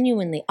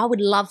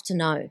would love to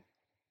know,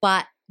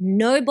 but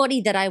nobody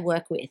that I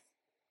work with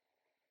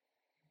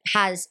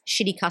has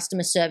shitty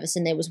customer service.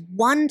 And there was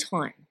one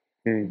time,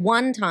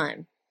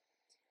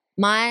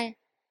 my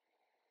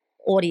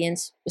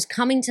audience was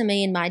coming to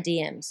me in my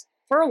DMs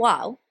for a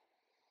while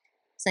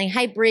saying,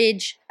 "Hey,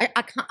 Bridge,"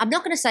 I'm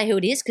not going to say who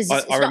it is because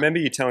I remember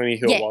you telling me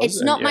who it was.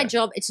 It's not my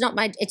job. It's not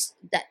my. It's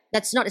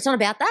not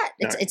about that.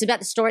 No. It's about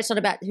the story. It's not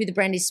about who the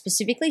brand is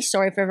specifically.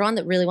 Sorry for everyone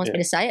that really wants me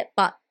to say it,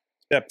 but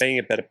it's about being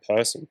a better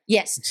person.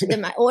 Yes,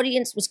 my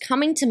audience was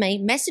coming to me,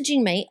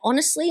 messaging me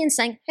honestly, and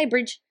saying, "Hey,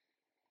 Bridge,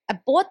 I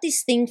bought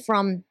this thing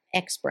from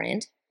X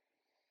brand,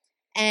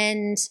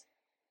 and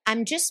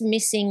I'm just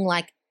missing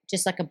like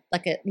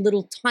a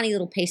little tiny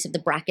little piece of the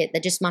bracket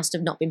that just must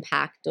have not been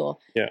packed, or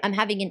I'm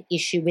having an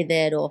issue with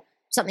it, or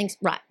something's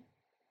right."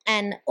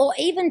 And or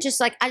even just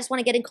like I just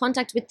want to get in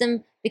contact with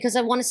them because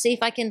I want to see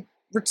if I can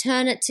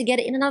return it to get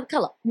it in another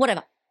color,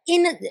 whatever.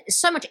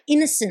 So much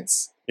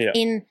innocence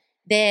in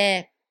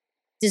their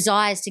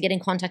desires to get in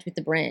contact with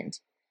the brand.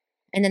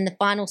 And then the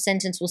final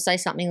sentence will say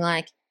something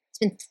like, "It's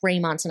been 3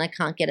 months and I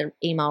can't get an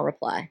email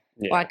reply,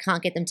 or I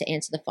can't get them to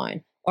answer the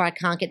phone, or I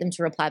can't get them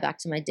to reply back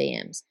to my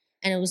DMs."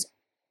 And it was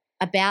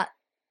about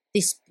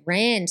this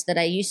brand that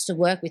I used to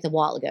work with a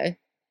while ago.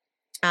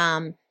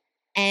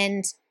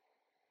 And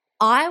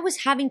I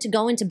was having to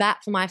go into bat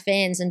for my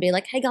fans and be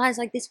like, "Hey guys,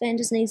 like this fan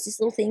just needs this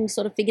little thing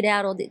sort of figured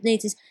out, or it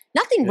needs this."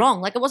 Nothing wrong.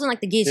 Like it wasn't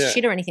like the gear's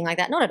shit or anything like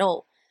that. Not at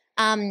all.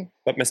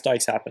 But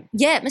mistakes happen.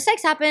 Yeah,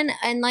 mistakes happen,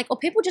 and like, or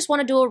people just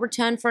want to do a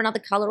return for another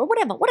color or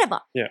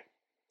whatever. Yeah.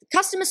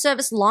 Customer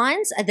service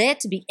lines are there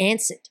to be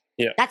answered.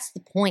 Yeah. That's the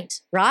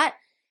point, right?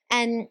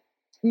 And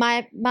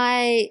my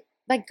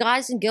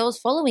guys and girls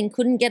following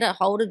couldn't get a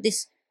hold of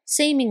this,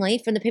 seemingly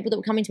from the people that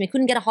were coming to me,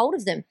 couldn't get a hold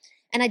of them.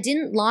 And I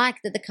didn't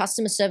like that the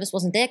customer service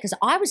wasn't there because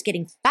I was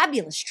getting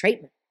fabulous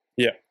treatment.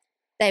 Yeah.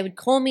 They would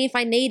call me if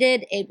I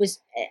needed. It was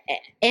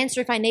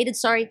answer if I needed,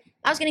 sorry.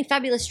 I was getting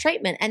fabulous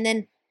treatment. And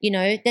then,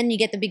 then you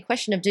get the big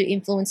question of, do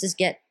influencers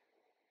get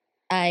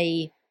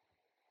a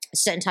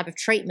certain type of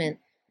treatment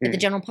that the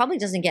general public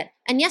doesn't get?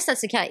 And yes,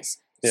 that's the case.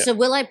 Yeah. So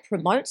will I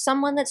promote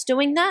someone that's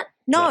doing that?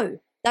 No.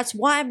 That's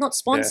why I'm not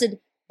sponsored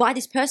by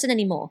this person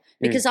anymore,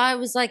 because I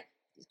was like,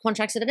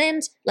 contract's at an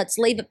end, let's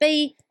leave it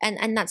be,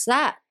 and that's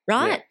that,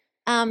 right?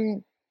 Yeah.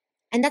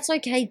 And that's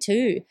okay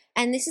too.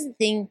 And this is the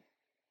thing,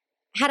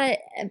 had I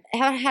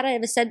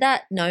ever said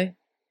that? No.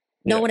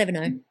 No one ever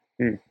know.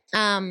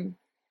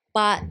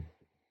 But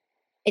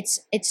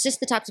it's just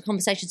the types of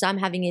conversations I'm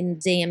having in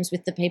DMs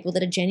with the people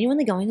that are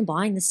genuinely going and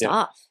buying the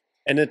stuff.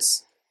 And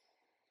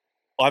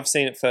I've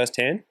seen it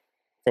firsthand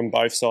from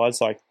both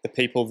sides, like the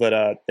people that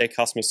are, their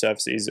customer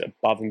service is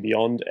above and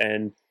beyond.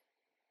 And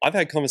I've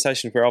had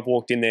conversations where I've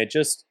walked in there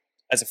just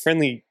as a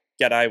friendly,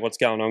 "G'day, what's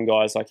going on,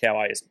 guys? Like, how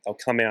are you?" They'll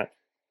come out.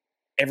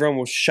 Everyone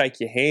will shake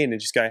your hand and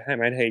just go, "Hey,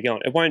 mate, how you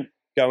going?" It won't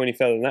go any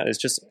further than that. It's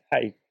just,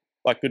 "Hey,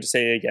 like, good to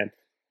see you again."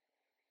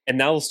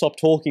 And they'll stop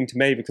talking to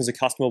me because a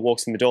customer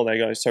walks in the door. They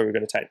go, "Sorry, we've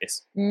got to take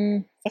this."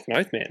 Fucking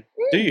oath, man.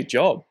 Do your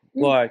job.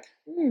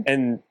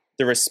 And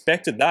the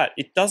respect of that,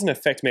 it doesn't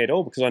affect me at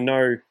all because I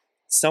know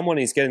someone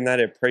is getting that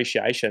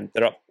appreciation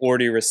that I've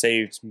already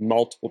received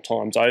multiple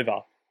times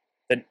over,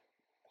 that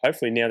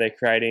hopefully now they're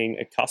creating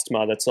a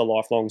customer that's a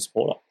lifelong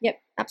supporter.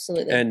 Yep,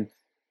 absolutely. And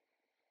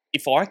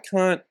if I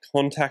can't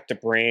contact a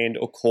brand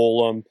or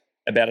call them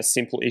about a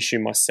simple issue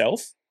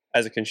myself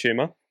as a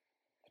consumer,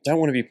 I don't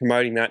want to be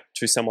promoting that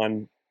to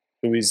someone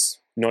who is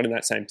not in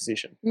that same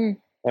position.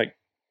 Like,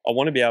 I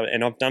want to be able,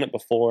 and I've done it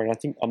before, and I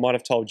think I might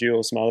have told you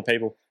or some other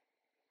people,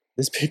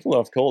 there's people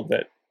I've called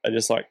that are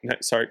just like, "No,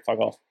 sorry, fuck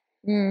off."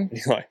 And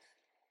you're like,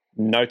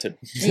 noted.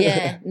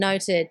 Yeah,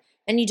 noted.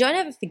 And you don't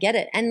ever forget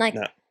it. And like,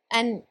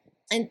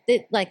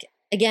 like,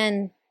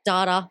 again,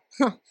 data,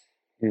 a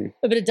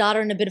bit of data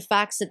and a bit of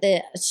facts that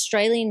the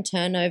Australian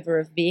turnover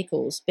of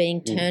vehicles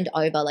being turned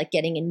over, like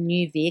getting a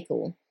new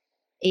vehicle,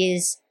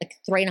 is like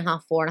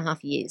 4.5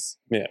 years.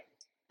 Yeah.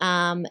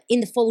 In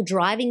the full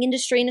driving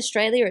industry in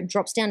Australia, it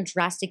drops down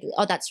drastically.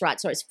 Oh, that's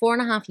right. Sorry, it's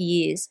 4.5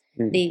 years.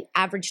 The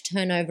average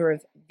turnover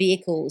of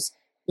vehicles,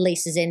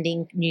 leases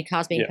ending, new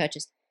cars being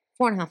purchased,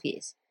 4.5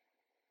 years.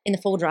 In the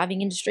full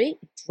driving industry,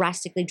 it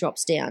drastically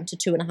drops down to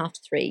 2.5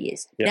 to 3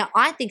 years. Yep. Now,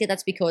 I think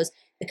that's because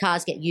the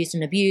cars get used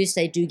and abused.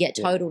 They do get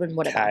totaled and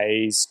whatever.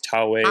 K's,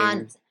 towing,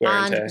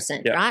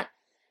 100%, right?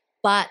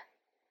 But,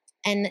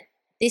 and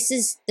this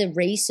is the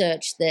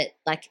research that,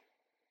 like,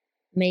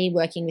 me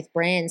working with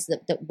brands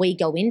that we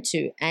go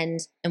into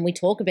and we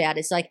talk about.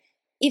 It's like,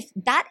 if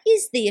that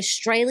is the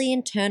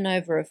Australian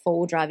turnover of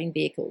four-wheel driving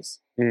vehicles,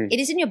 it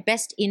is in your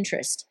best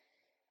interest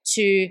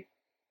to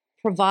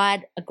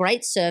provide a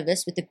great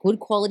service with a good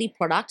quality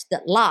product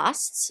that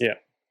lasts,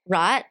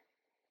 right?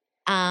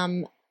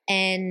 And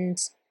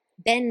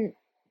then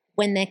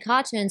when their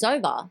car turns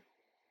over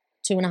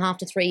 2.5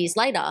 to 3 years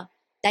later,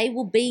 they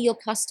will be your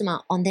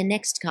customer on their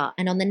next car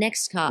and on the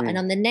next car and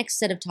on the next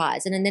set of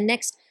tires and in the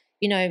next,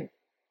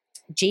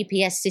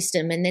 GPS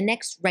system and the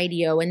next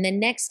radio and the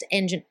next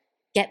engine.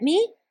 Get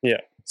me?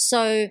 Yeah.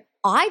 So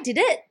I did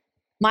it.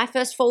 My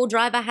first four-wheel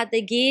driver had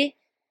their gear.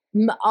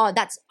 Oh,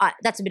 that's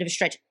a bit of a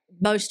stretch.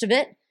 Most of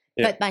it.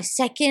 Yeah. But my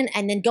second,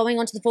 and then going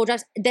on to the four-wheel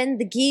drives, then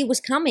the gear was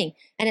coming,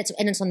 and it's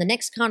on the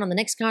next car and on the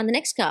next car and the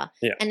next car.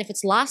 Yeah. And if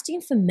it's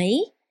lasting for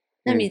me,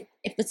 if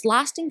it's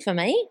lasting for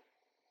me,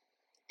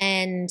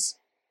 and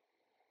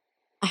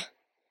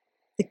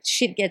the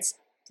shit gets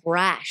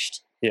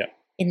thrashed Yeah.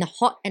 in the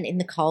hot and in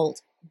the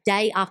cold,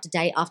 day after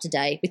day after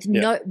day, with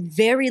Yeah.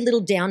 very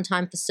little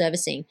downtime for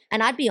servicing.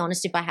 And I'd be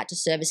honest, if I had to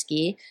service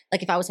gear,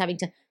 like if I was having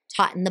to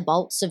tighten the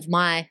bolts of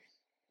my,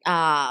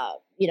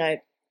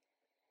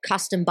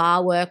 custom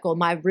bar work or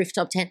my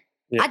rooftop tent,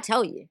 I'd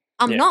tell you.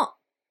 I'm not,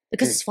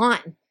 because it's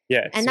fine.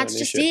 Yeah. And that's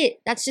just it.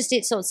 That's just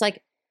it. So it's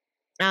like,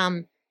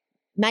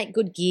 make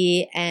good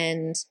gear,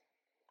 and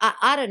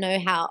I don't know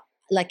how,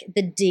 like,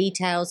 the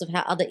details of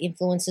how other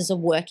influencers are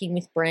working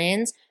with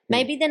brands.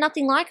 Maybe they're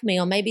nothing like me,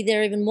 or maybe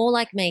they're even more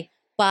like me.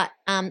 But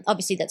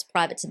obviously that's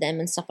private to them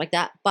and stuff like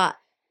that. But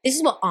this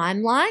is what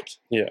I'm like.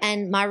 Yeah.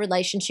 And my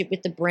relationship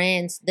with the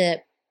brands,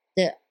 the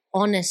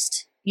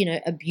honest,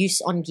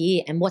 abuse on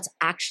gear and what's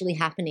actually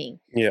happening.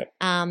 Yeah.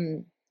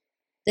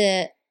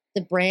 The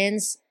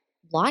brands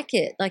like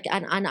it. Like,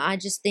 and I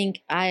just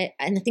think I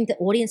think the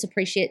audience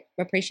appreciates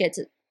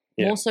it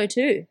more so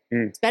too.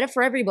 It's better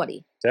for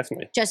everybody.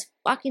 Definitely. Just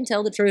fucking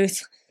tell the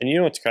truth. And you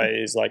know what's great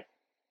is, like,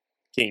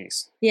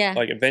 Kings. Yeah.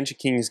 Like Adventure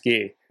Kings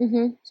gear.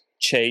 Mm-hmm.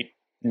 Cheap,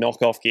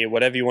 knockoff gear,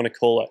 whatever you want to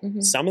call it.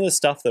 Mm-hmm. Some of the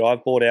stuff that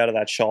I've bought out of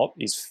that shop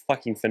is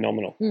fucking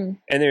phenomenal. And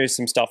there is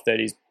some stuff that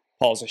is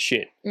piles of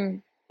shit.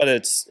 But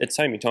it's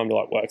taking me time to,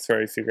 like, work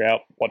through, figure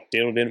out what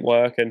deal didn't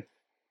work, and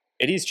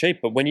it is cheap.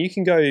 But when you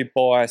can go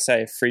buy,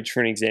 say, a fridge, for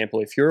an example,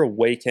 if you're a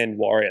weekend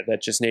warrior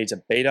that just needs a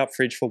beat-up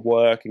fridge for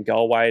work and go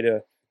away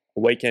to a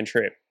weekend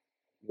trip,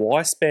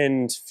 why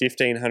spend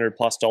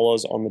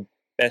 $1,500+ on the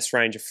best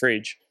range of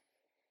fridge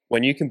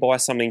when you can buy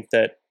something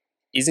that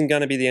isn't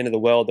going to be the end of the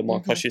world, that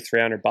might cost you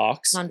 $300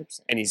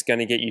 100%. and is going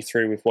to get you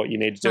through with what you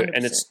need to do? 100%.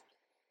 And it's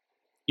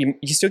you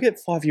still get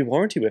 5-year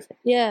warranty with it.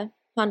 Yeah,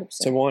 100%.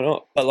 So why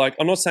not? But, like,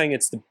 I'm not saying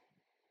it's the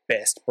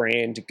best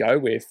brand to go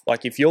with.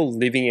 Like, if you're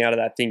living out of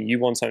that thing, you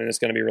want something that's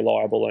going to be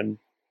reliable and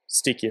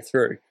stick you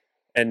through.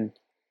 And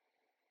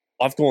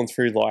I've gone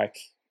through, like,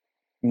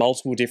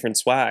 multiple different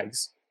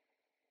swags,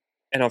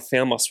 and I've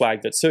found my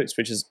swag that suits,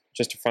 which is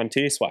just a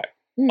Frontier swag.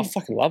 I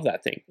fucking love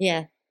that thing.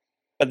 Yeah.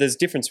 But there's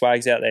different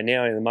swags out there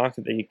now in the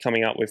market that you're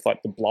coming up with,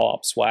 like the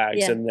blow-up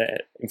swags and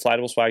the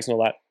inflatable swags and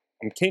all that.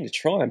 I'm keen to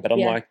try them, but I'm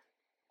like,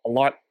 I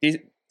like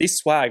this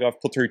swag I've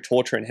put through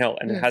torture and hell,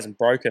 and it hasn't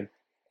broken.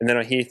 And then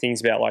I hear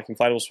things about, like,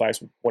 inflatable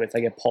swags, what if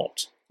they get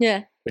popped?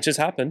 Yeah. Which has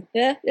happened.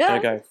 Yeah, yeah. And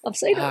I go, I've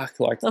seen it.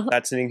 Like,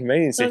 that's an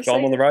inconvenience. If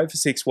I'm on the road for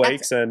 6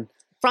 weeks and...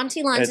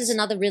 Frontier Lines is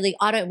another really...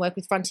 I don't work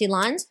with Frontier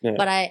Lines,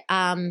 but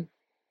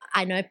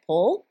I know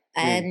Paul,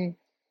 and...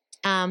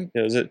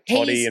 is it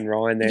Toddy and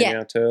Ryan there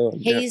now too?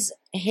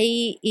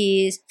 He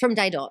is from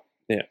Day Dot.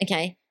 Yeah.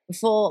 Okay.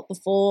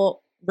 Before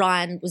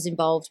Ryan was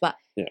involved, but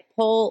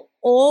Paul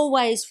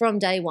always from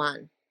day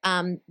one.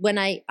 When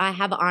I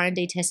have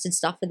R&D tested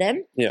stuff for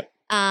them. Yeah.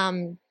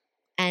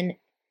 And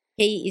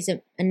he is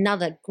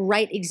another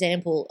great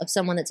example of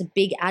someone that's a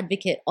big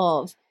advocate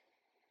of,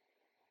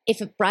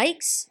 if it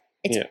breaks,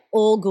 it's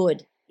all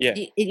good. Yeah.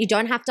 You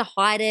don't have to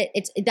hide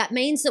it. That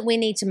means that we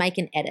need to make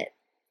an edit.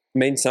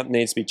 Means something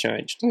needs to be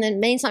changed. And it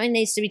means something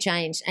needs to be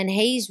changed. And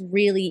he's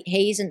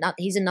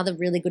another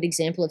really good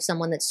example of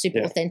someone that's super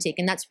authentic.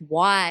 And that's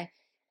why,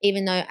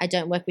 even though I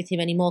don't work with him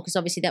anymore, because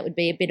obviously that would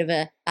be a bit of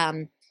a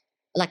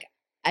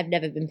I've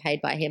never been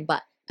paid by him,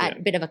 but a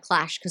bit of a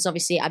clash, because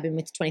obviously I've been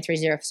with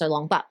 23-0 for so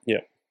long. But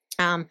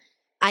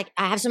I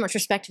have so much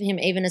respect for him,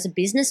 even as a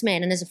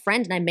businessman and as a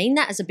friend, and I mean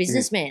that as a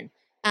businessman,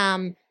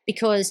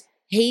 because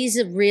he's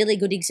a really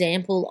good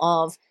example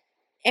of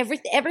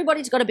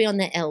everybody's got to be on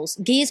their L's.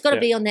 Gear's got to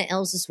be on their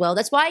L's as well.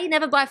 That's why you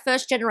never buy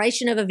first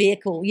generation of a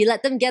vehicle. You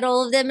let them get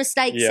all of their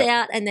mistakes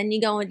out, and then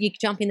you go and you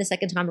jump in the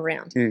second time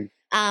around.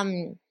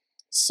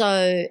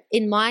 So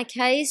in my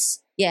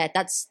case,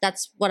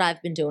 that's what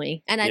I've been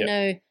doing, and I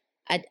know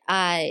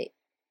I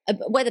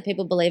whether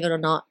people believe it or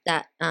not,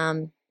 that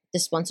the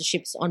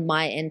sponsorships on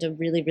my end are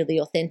really, really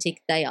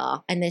authentic. They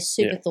are, and they're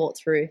super thought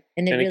through,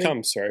 and it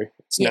comes through.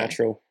 It's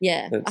natural.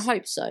 Yeah, I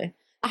hope so.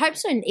 I hope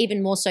so, and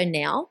even more so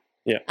now.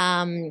 Yeah.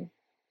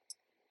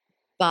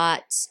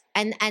 But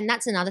and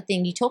that's another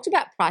thing. You talked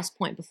about price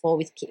point before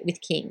with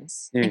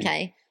Kings.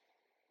 Okay.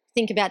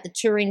 Think about the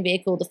touring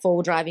vehicle, the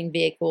four-wheel driving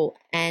vehicle,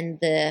 and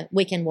the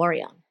weekend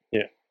warrior.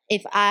 Yeah.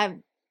 If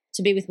I'm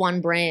to be with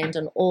one brand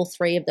on all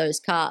three of those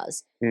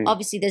cars,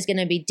 obviously there's going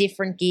to be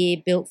different gear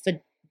built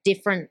for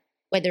different,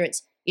 whether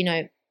it's,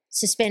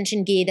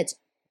 suspension gear that's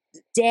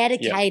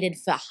dedicated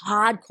for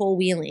hardcore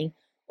wheeling,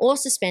 or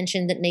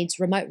suspension that needs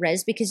remote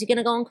res because you're going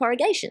to go on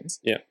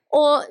corrugations. Yeah.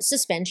 Or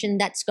suspension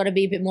that's got to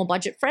be a bit more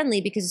budget friendly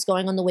because it's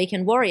going on the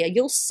Weekend Warrior.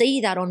 You'll see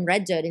that on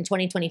Red Dirt in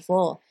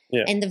 2024.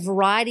 Yeah. And the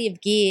variety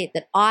of gear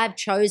that I've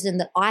chosen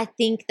that I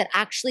think that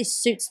actually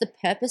suits the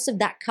purpose of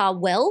that car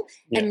well.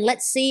 Yeah. And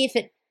let's see if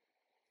it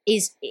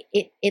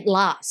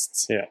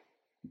lasts. Yeah.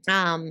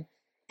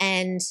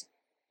 And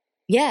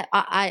yeah,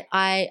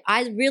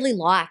 I really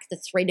like the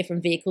 3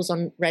 different vehicles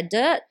on Red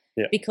Dirt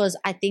because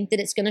I think that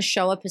it's going to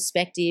show a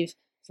perspective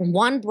from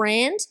one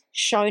brand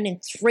shown in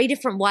 3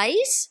 different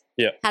ways.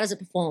 Yeah. How does it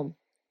perform?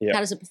 Yeah.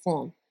 How does it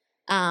perform?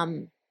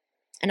 And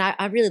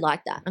I really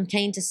like that. I'm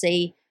keen to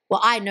see well,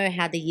 I know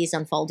how the years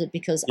unfolded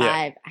because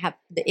I have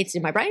it's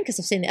in my brain because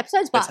I've seen the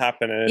episodes. But it's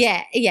happening.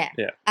 Yeah.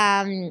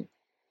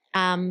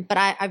 But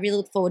I really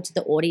look forward to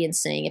the audience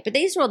seeing it. But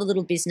these are all the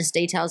little business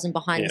details and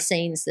behind the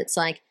scenes that's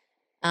like,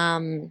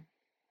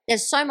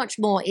 there's so much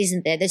more,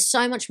 isn't there? There's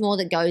so much more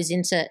that goes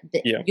into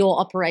your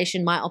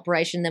operation, my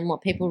operation, than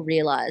what people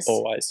realize.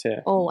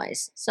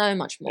 Always. So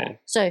much more. Yeah.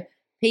 So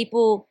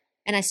people,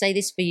 and I say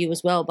this for you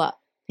as well, but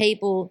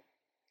people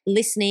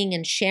listening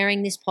and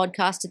sharing this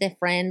podcast to their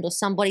friend or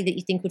somebody that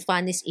you think would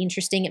find this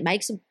interesting, it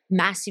makes a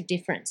massive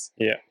difference.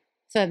 Yeah.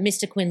 For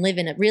Mr. Quinn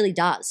Living, it really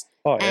does.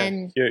 Oh,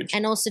 yeah, huge.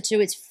 And also, too,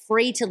 it's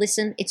free to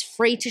listen. It's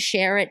free to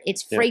share it.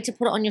 It's free to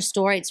put it on your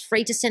story. It's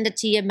free to send it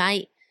to your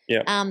mate.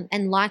 Yeah.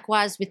 And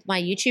likewise with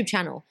my YouTube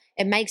channel,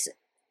 it makes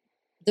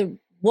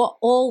what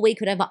all we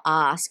could ever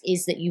ask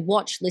is that you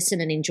watch,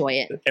 listen, and enjoy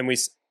it. And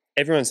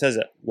everyone says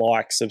it: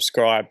 like,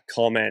 subscribe,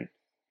 comment,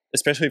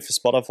 especially for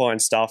Spotify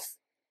and stuff.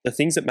 The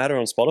things that matter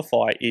on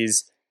Spotify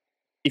is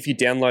if you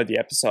download the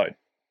episode.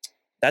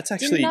 That's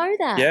actually didn't know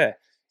that. Yeah.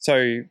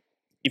 So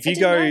if you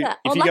go in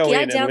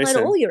and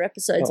listen, all your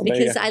episodes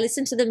because I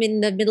listen to them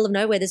in the middle of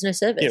nowhere. There's no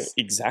service.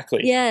 Yeah,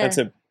 exactly. Yeah, that's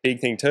a big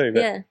thing too.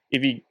 But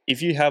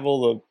if you have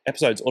all the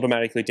episodes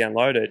automatically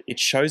downloaded, it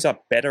shows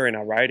up better in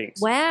our ratings.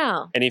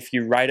 Wow! And if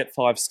you rate it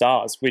 5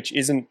 stars, which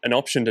isn't an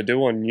option to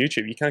do on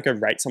YouTube, you can't go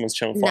rate someone's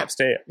channel 5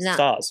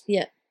 stars.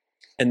 Yeah.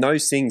 And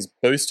those things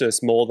boost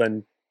us more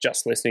than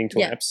just listening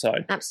to an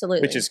episode.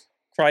 Absolutely. Which is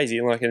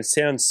crazy. Like, it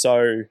sounds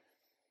so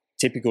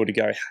typical to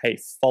go, hey,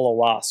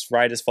 follow us,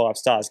 rate us 5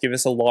 stars, give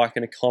us a like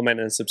and a comment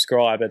and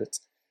subscribe. But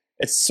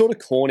it's sort of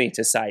corny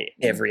to say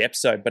every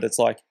episode, but it's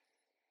like,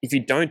 if you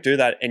don't do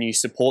that and you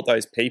support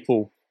those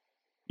people,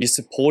 you're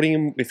supporting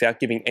them without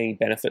giving any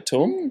benefit to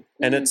them.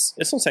 And it's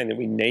not saying that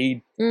we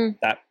need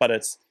that, but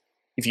it's,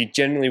 if you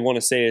genuinely want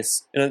to see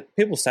us, and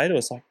people say to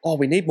us like, oh,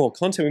 we need more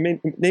content,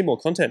 we need more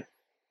content.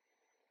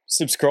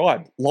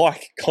 Subscribe,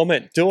 like,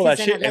 comment, do all that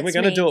shit, and we're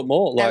going to do it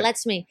more. That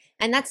lets me,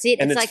 and that's it.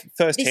 And it's like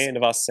firsthand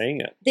of us seeing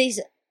it.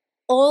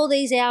 All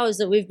these hours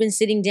that we've been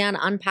sitting down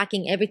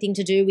unpacking everything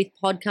to do with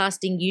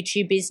podcasting,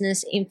 YouTube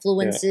business,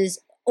 influencers,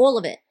 all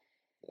of it.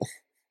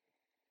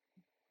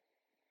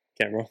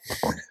 Camera.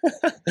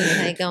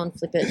 Okay, go and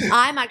flip it.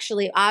 I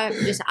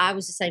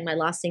was just saying my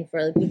last thing for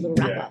a good little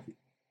wrap up.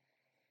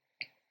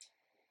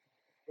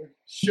 We're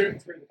shooting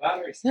through the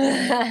batteries.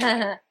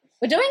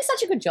 We're doing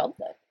such a good job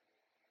though.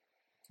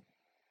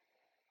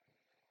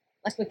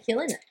 Like, we're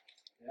killing it.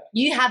 Yeah.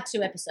 You have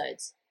 2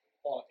 episodes.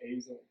 Oh,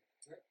 easily.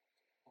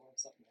 I'll have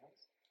something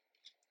else.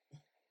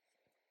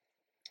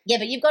 Yeah,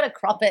 but you've got to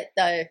crop it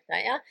though,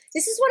 don't you?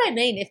 This is what I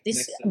mean. If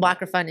this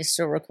microphone is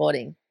still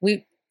recording,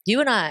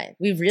 you and I,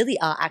 we really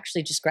are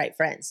actually just great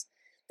friends.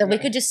 That we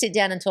could just sit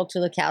down and talk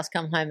till the cows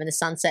come home and the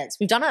sun sets.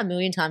 We've done it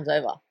 1,000,000 times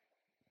over.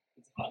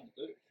 It's hard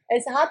to do.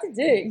 It's hard to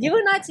do. You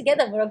and I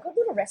together, we're a good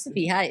little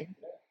recipe, hey?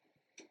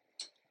 Yeah.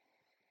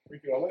 We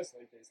could almost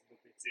leave these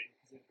little bits in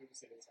because then people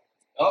see this.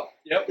 Oh,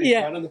 yep,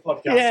 we're running the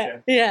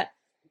podcast. Yeah.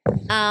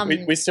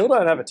 We still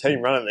don't have a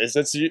team running this.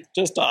 It's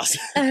just us.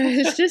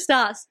 It's just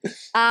us.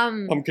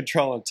 I'm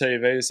controlling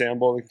TV, the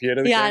soundboard, the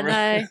computer, the camera.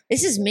 I know.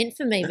 This is meant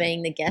for me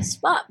being the guest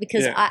spot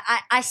because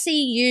I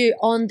see you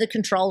on the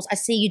controls. I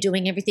see you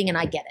doing everything and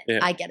I get it. Yeah.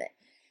 I get it.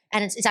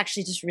 And it's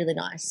actually just really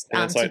nice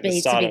to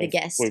be the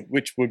guest.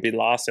 Which would be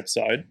last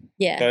episode.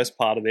 Yeah. First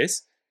part of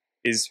this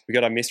is we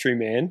got our mystery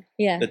man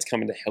that's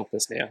coming to help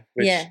us now.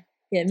 Which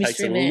takes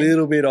a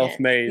little bit off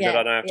me that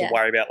I don't have to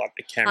worry about like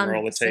the camera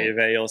 100%. Or the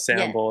TV or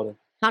soundboard.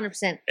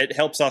 100%. It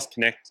helps us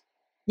connect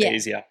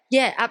easier.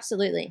 Yeah,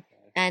 absolutely.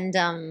 And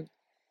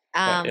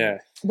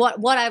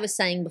what I was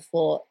saying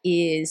before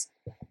is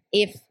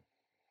if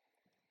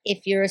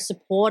you're a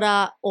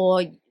supporter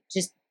or you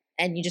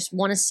just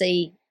want to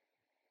see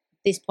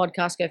this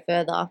podcast go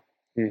further,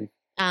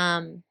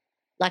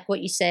 like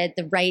what you said,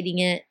 the rating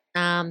it,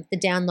 the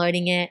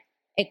downloading it,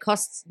 it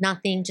costs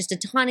nothing, just a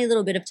tiny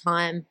little bit of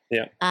time.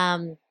 Yeah.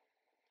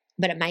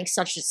 But it makes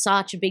such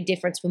a big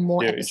difference for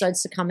more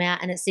episodes to come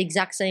out, and it's the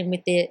exact same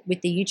with the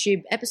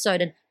YouTube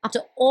episode. And after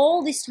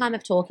all this time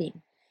of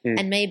talking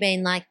and me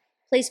being like,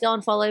 please go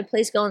and follow,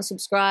 please go and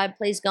subscribe,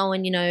 please go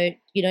and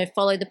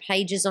follow the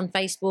pages on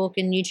Facebook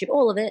and YouTube,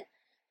 all of it,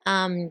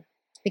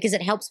 because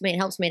it helps me.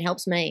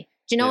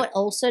 Do you know what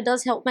also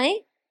does help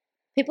me?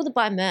 People that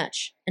buy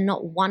merch, and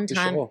not one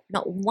time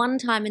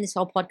in this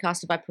whole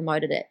podcast have I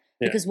promoted it.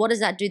 Because what does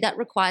that do? That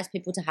requires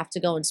people to have to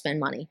go and spend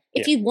money.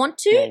 If you want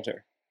to,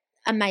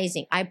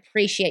 amazing. I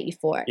appreciate you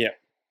for it. Yeah.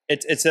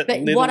 It's a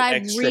little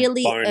extra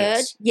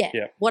bonus.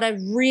 What I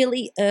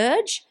really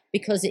urge,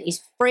 because it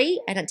is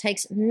free and it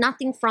takes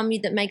nothing from you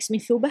that makes me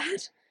feel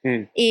bad,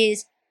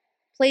 is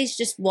please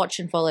just watch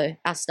and follow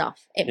our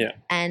stuff.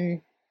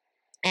 And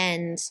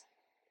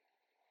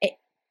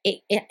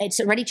it's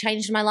already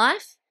changed my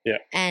life. Yeah.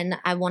 And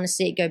I want to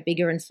see it go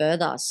bigger and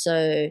further.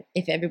 So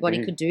if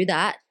everybody could do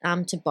that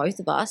to both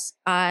of us,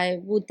 I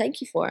would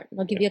thank you for it. And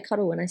I'll give you a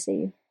cuddle when I see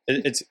you.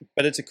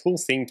 But it's a cool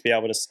thing to be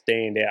able to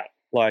stand out.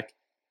 Like,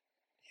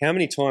 how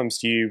many times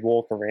do you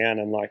walk around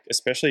and, like,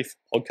 especially for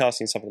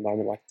podcasting stuff at the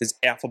moment, like, there's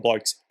alpha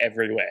blokes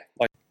everywhere.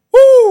 Like,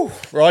 woo!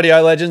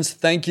 Rightio, legends.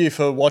 Thank you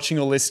for watching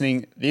or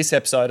listening this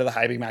episode of the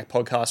Hey Big Mac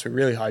podcast. We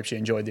really hope you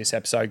enjoyed this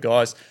episode,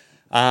 guys.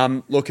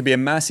 Look, it'd be a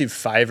massive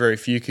favour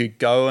if you could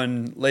go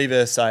and leave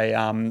us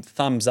a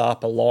thumbs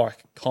up, a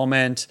like,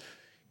 comment.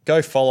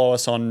 Go follow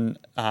us on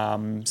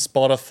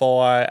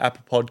Spotify,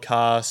 Apple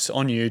Podcasts,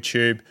 on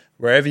YouTube,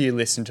 wherever you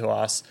listen to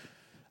us.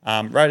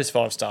 Rate us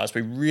 5 stars.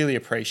 We really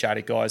appreciate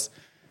it, guys.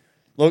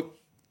 Look,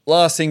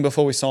 last thing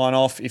before we sign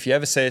off, if you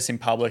ever see us in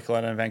public or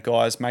at an event,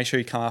 guys, make sure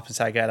you come up and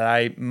say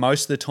g'day.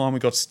 Most of the time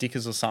we've got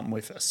stickers or something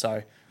with us.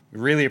 So we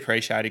really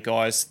appreciate it,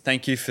 guys.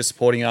 Thank you for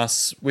supporting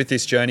us with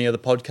this journey of the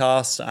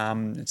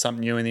podcast. It's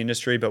something new in the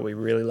industry, but we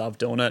really love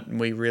doing it and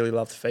we really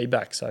love the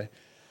feedback. So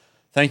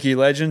thank you,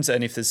 legends.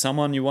 And if there's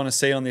someone you want to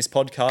see on this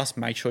podcast,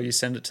 make sure you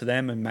send it to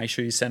them and make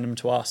sure you send them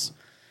to us.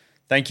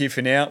 Thank you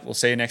for now. We'll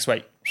see you next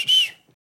week.